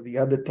or the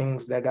other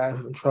things that got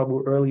him in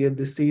trouble earlier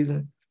this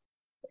season.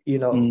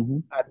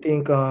 I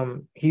think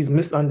he's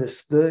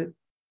misunderstood,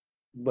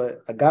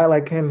 but a guy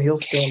like him, he'll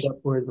stand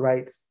up for his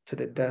rights to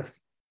the death.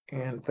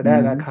 And for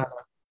that, I kind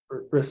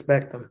of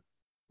respect him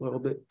a little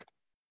bit.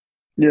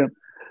 Yeah.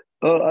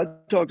 I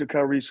talked to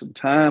Kyrie some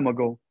time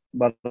ago,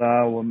 about an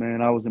hour,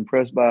 man. I was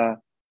impressed by,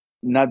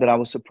 not that I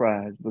was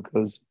surprised,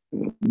 because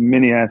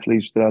many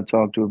athletes that I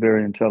talk to are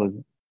very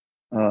intelligent.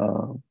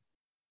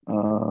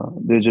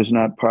 They're just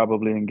not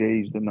probably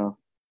engaged enough.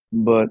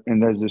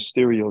 And there's this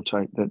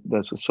stereotype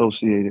that's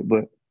associated.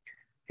 But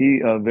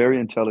he very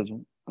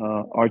intelligent,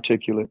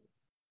 articulate.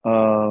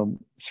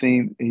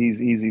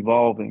 He's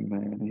evolving,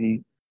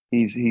 man.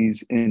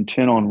 He's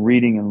intent on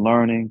reading and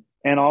learning,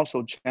 and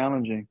also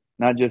challenging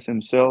not just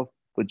himself,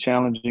 but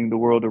challenging the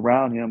world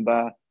around him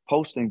by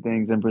posting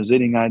things and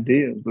presenting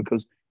ideas,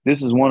 because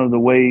this is one of the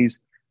ways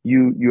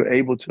you're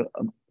able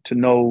to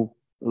know,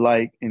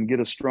 like, and get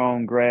a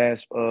strong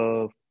grasp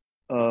of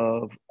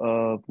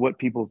what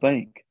people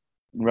think,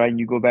 right? And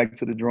you go back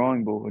to the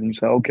drawing board and you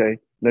say, okay,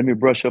 let me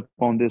brush up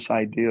on this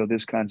idea,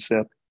 this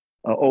concept.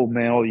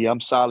 I'm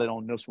solid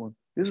on this one.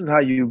 This is how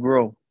you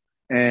grow.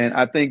 And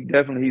I think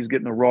definitely he's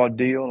getting a raw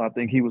deal. I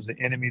think he was the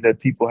enemy that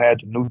people had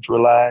to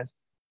neutralize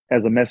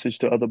as a message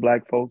to other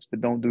Black folks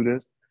that don't do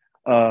this.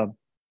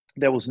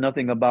 There was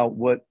nothing about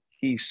what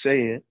he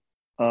said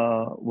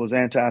was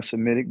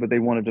anti-Semitic, but they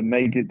wanted to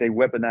make it. They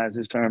weaponized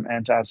his term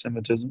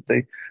anti-Semitism.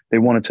 They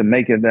wanted to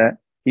make it that.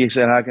 He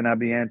said, how can I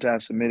be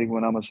anti-Semitic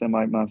when I'm a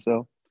Semite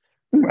myself?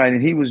 Right.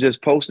 And he was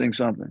just posting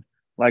something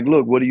like,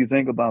 look, what do you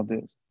think about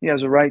this? He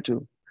has a right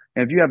to.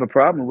 And if you have a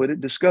problem with it,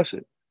 discuss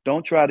it.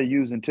 Don't try to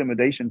use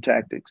intimidation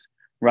tactics,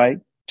 right,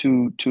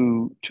 to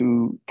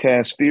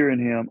cast fear in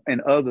him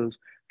and others,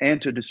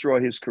 and to destroy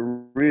his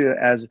career.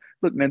 As,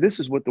 look, man, this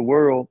is what the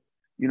world,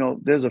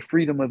 there's a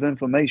freedom of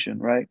information,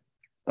 right?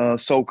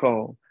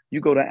 So-called.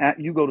 You go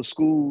to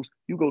schools.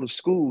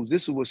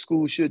 This is what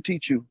schools should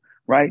teach you,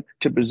 right?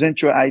 To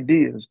present your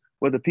ideas,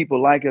 whether people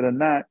like it or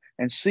not,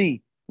 and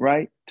see,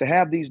 right? To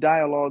have these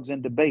dialogues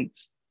and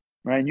debates,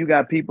 right? And you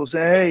got people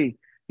say, hey,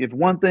 if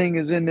one thing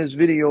is in this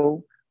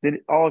video, then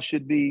it all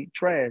should be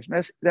trash.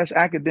 That's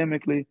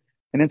academically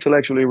and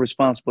intellectually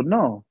irresponsible.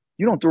 No,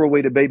 you don't throw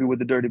away the baby with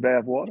the dirty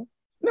bathwater.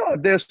 No,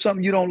 if there's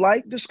something you don't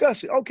like,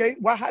 discuss it. Okay,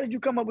 how did you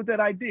come up with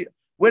that idea?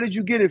 Where did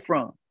you get it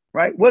from?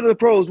 Right? What are the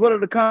pros? What are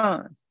the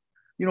cons?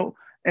 you know.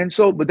 And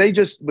so, but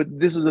this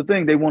is the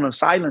thing, they want to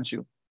silence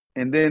you.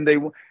 And then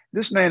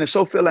this man is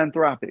so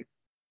philanthropic.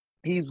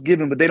 He's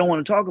giving, but they don't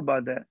want to talk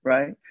about that,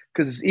 right?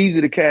 Because it's easy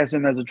to cast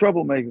him as a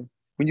troublemaker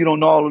when you don't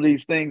know all of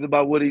these things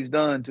about what he's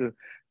done to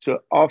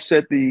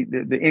offset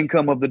the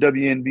income of the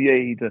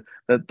WNBA,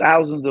 the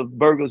thousands of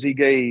burgers he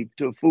gave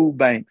to food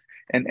banks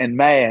and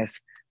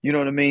masks. You know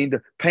what I mean?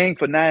 The paying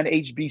for 9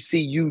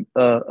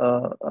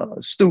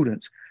 HBCU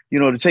students. You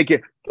know, to take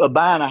it,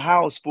 buying a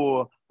house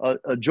for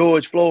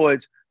George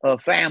Floyd's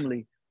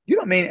family. You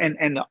know what I mean?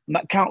 And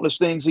countless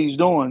things he's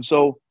doing.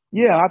 So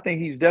yeah, I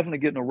think he's definitely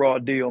getting a raw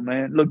deal,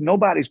 man. Look,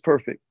 nobody's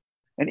perfect,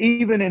 and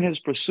even in his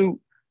pursuit,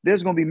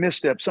 there's going to be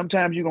missteps.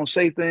 Sometimes you're going to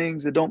say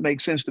things that don't make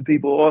sense to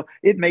people, or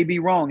it may be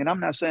wrong. And I'm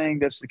not saying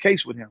that's the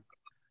case with him,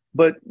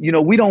 but you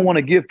know, we don't want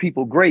to give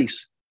people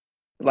grace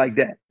like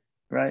that,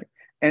 right?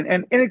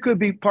 And it could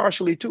be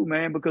partially too,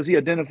 man, because he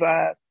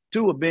identifies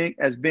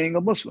as being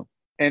a Muslim,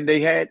 and they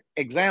had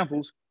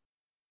examples.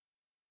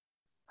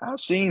 I've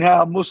seen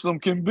how a Muslim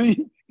can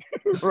be,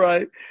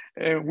 right?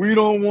 And we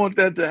don't want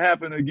that to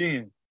happen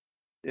again.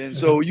 And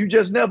so you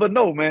just never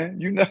know, man.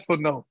 You never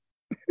know.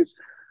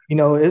 You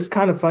know, it's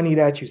kind of funny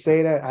that you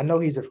say that. I know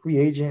he's a free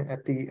agent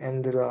at the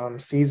end of the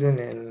season,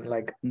 and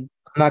like, I'm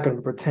not going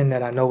to pretend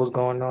that I know what's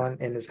going on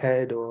in his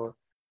head or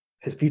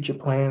his future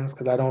plans,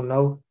 because I don't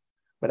know.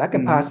 But I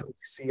could possibly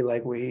see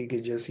like where he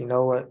could just, you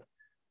know what,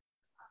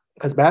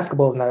 because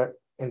basketball is not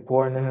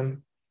important to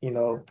him. You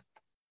know,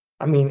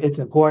 I mean, it's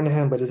important to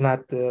him, but it's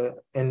not the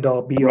end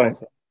all be all. Right.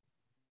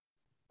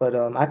 But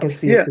I can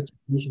see a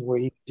situation where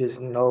he just,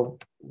 you know,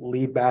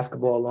 leave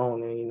basketball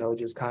alone and, you know,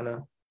 just kind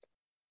of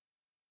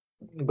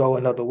go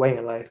another way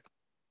in life.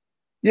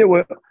 Yeah,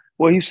 well,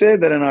 he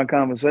said that in our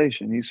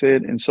conversation. He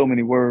said in so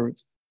many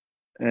words,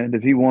 and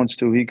if he wants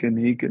to, he can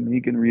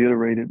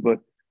reiterate it. But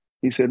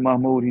he said,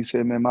 Mahmoud, he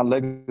said, man, my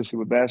legacy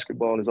with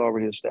basketball is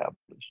already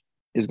established.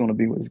 It's going to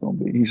be what it's going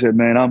to be. He said,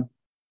 man,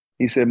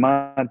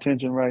 my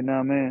attention right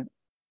now, man,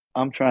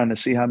 I'm trying to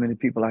see how many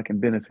people I can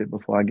benefit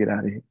before I get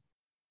out of here.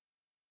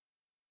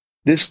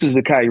 This is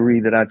the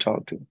Kyrie that I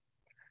talk to.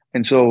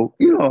 And so,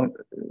 you know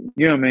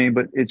what I mean?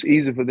 But it's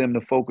easy for them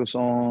to focus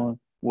on,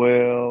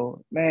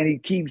 well, man, he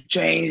keeps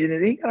changing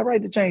it. He got a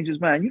right to change his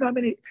mind. You know how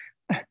many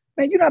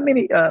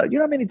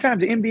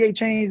times the NBA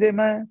changed their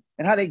mind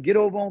and how they get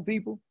over on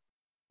people,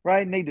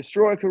 right? And they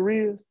destroy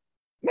careers.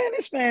 Man,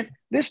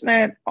 this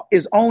man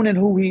is owning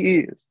who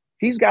he is.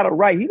 He's got a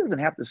right. He doesn't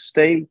have to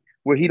stay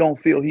where he don't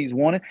feel he's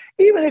wanted.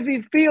 Even if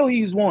he feel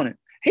he's wanted,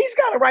 he's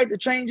got a right to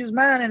change his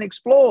mind and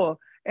explore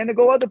and to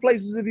go other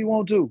places if he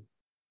want to.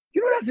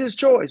 You know, that's his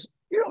choice.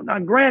 You know, now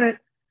granted,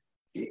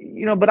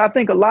 you know, but I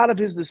think a lot of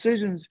his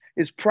decisions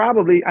is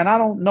probably, and I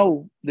don't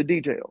know the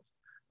details,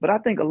 but I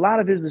think a lot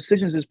of his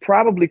decisions is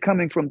probably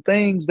coming from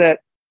things that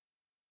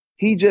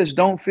he just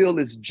don't feel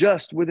is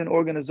just with an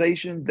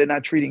organization. They're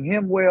not treating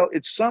him well.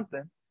 It's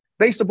something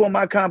based upon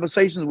my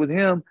conversations with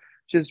him,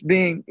 just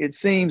being, it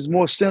seems,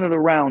 more centered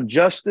around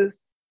justice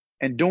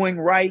and doing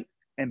right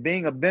and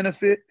being a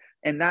benefit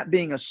and not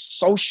being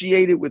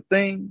associated with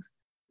things,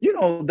 you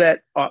know,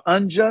 that are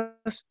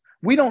unjust.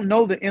 We don't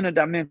know the inner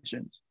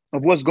dimensions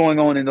of what's going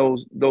on in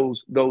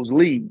those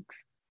leagues,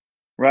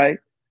 right?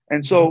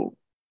 And so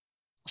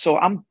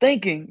I'm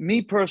thinking,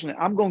 me personally,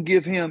 I'm going to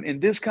give him in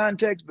this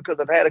context because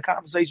I've had a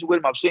conversation with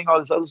him. I'm seeing all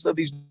this other stuff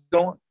he's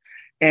doing.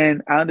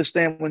 And I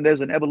understand when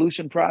there's an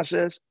evolution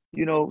process,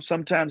 you know,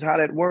 sometimes how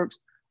that works.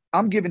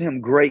 I'm giving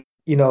him great.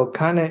 You know,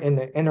 kind of in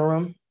the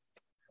interim,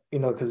 you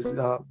know, because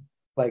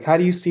like, how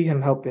do you see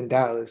him helping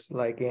Dallas?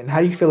 Like, and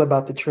how do you feel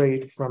about the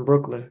trade from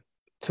Brooklyn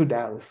to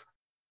Dallas?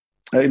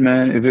 Hey,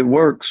 man, if it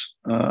works,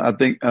 I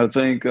think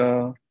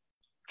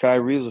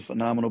Kyrie is a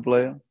phenomenal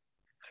player.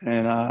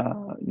 And,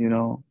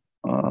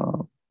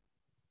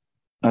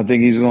 I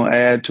think he's going to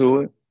add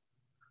to it.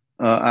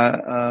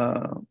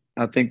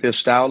 I think their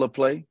style of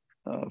play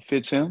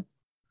fits him.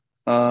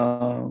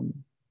 And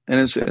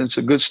it's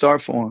a good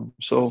start for him.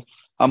 So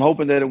I'm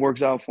hoping that it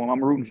works out for him.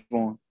 I'm rooting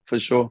for him, for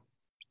sure.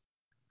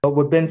 But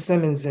with Ben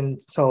Simmons,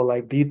 and so,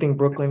 like, do you think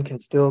Brooklyn can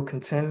still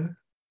contend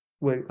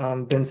with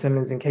Ben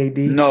Simmons and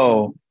KD?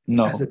 No,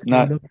 not with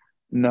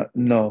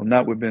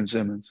Ben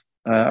Simmons.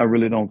 I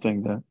really don't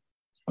think that.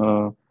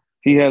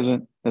 He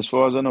hasn't, as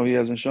far as I know, he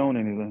hasn't shown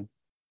anything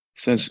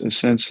since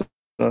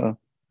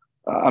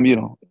I'm, you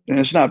know, and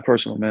it's not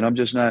personal, man. I'm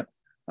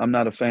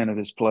not a fan of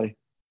his play.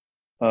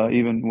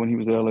 Even when he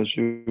was at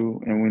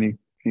LSU and when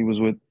he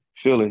was with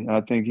Philly, I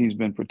think he's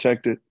been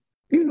protected.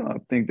 You know, I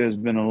think there's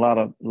been a lot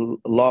of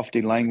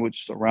lofty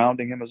language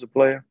surrounding him as a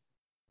player.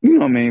 You know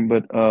what I mean?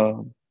 But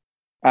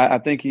I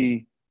think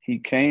he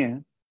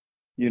can,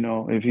 you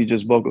know, if he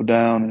just buckle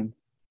down and,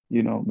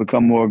 you know,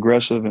 become more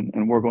aggressive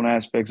and work on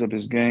aspects of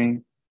his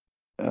game.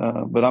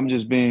 But I'm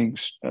just being,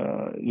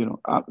 you know,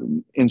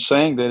 in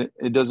saying that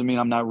it doesn't mean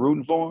I'm not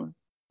rooting for him,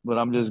 but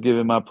I'm just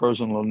giving my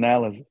personal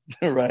analysis,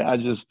 right? I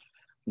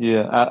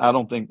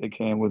don't think they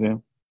can with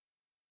him.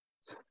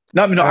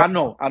 No, I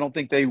know. I don't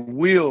think they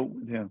will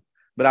with him,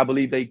 but I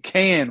believe they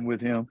can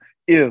with him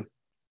if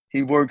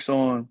he works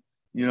on,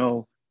 you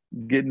know,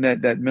 getting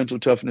that mental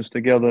toughness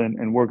together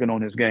and working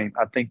on his game.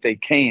 I think they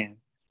can,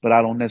 but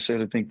I don't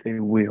necessarily think they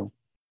will.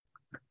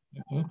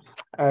 Mm-hmm.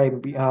 All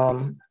right.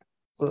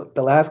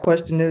 The last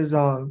question is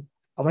I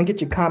want to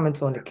get your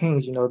comments on the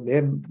Kings. You know,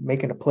 they're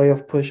making a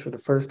playoff push for the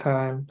first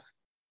time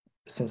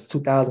since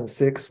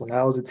 2006 when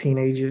I was a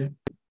teenager.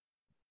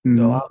 Mm-hmm.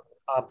 You know,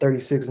 I'm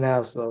 36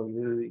 now, so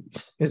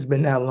it's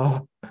been that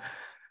long.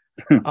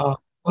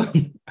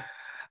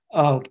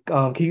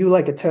 Can you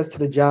like attest to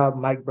the job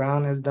Mike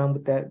Brown has done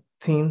with that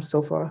team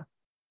so far?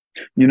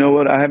 You know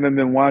what? I haven't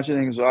been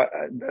watching, so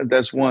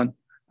that's one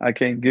I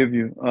can't give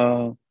you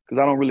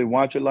because I don't really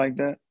watch it like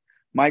that.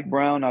 Mike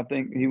Brown, I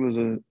think he was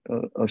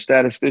a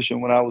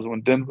statistician when I was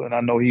in Denver, and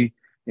I know he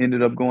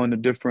ended up going to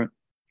different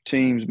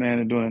teams, man,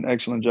 and doing an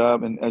excellent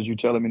job. And as you're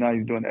telling me now,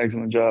 he's doing an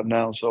excellent job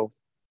now. So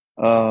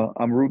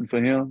I'm rooting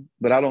for him,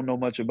 but I don't know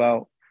much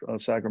about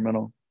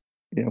Sacramento,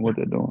 what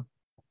they're doing.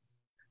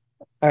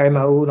 All right,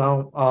 Maoud,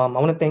 I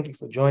want to thank you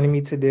for joining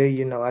me today.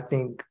 You know, I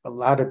think a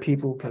lot of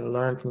people can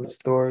learn from your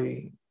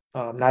story,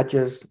 not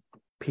just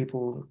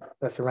people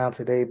that's around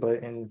today,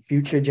 but in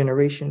future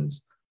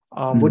generations.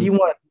 What do you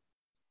want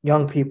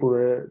young people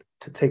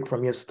to take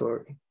from your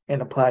story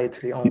and apply it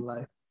to their own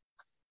life?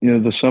 You know,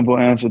 the simple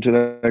answer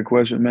to that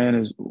question, man,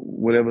 is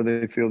whatever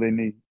they feel they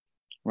need,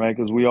 right?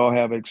 Because we all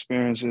have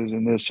experiences,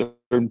 and there's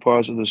certain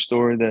parts of the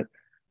story that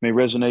may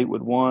resonate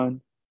with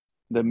one,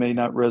 that may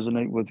not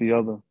resonate with the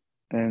other.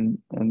 And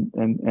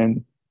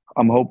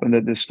I'm hoping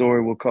that this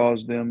story will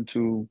cause them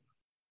to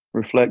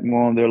reflect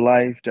more on their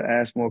life, to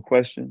ask more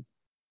questions,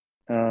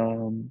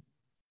 and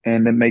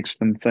it makes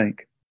them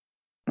think.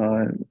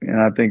 And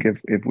I think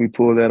if we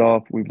pull that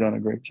off, we've done a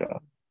great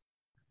job.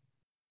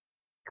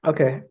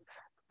 Okay.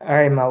 All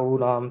right,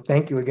 Maoud.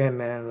 Thank you again,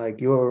 man. Like,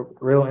 you're a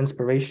real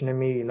inspiration to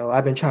me. You know,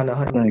 I've been trying to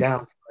hunt you down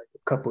for like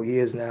a couple of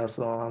years now,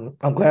 so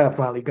I'm glad I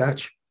finally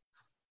got you.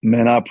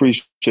 Man, I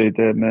appreciate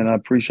that, man. I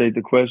appreciate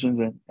the questions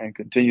and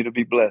continue to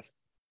be blessed.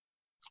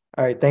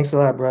 All right. Thanks a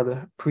lot,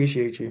 brother.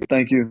 Appreciate you.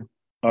 Thank you.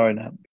 All right, now.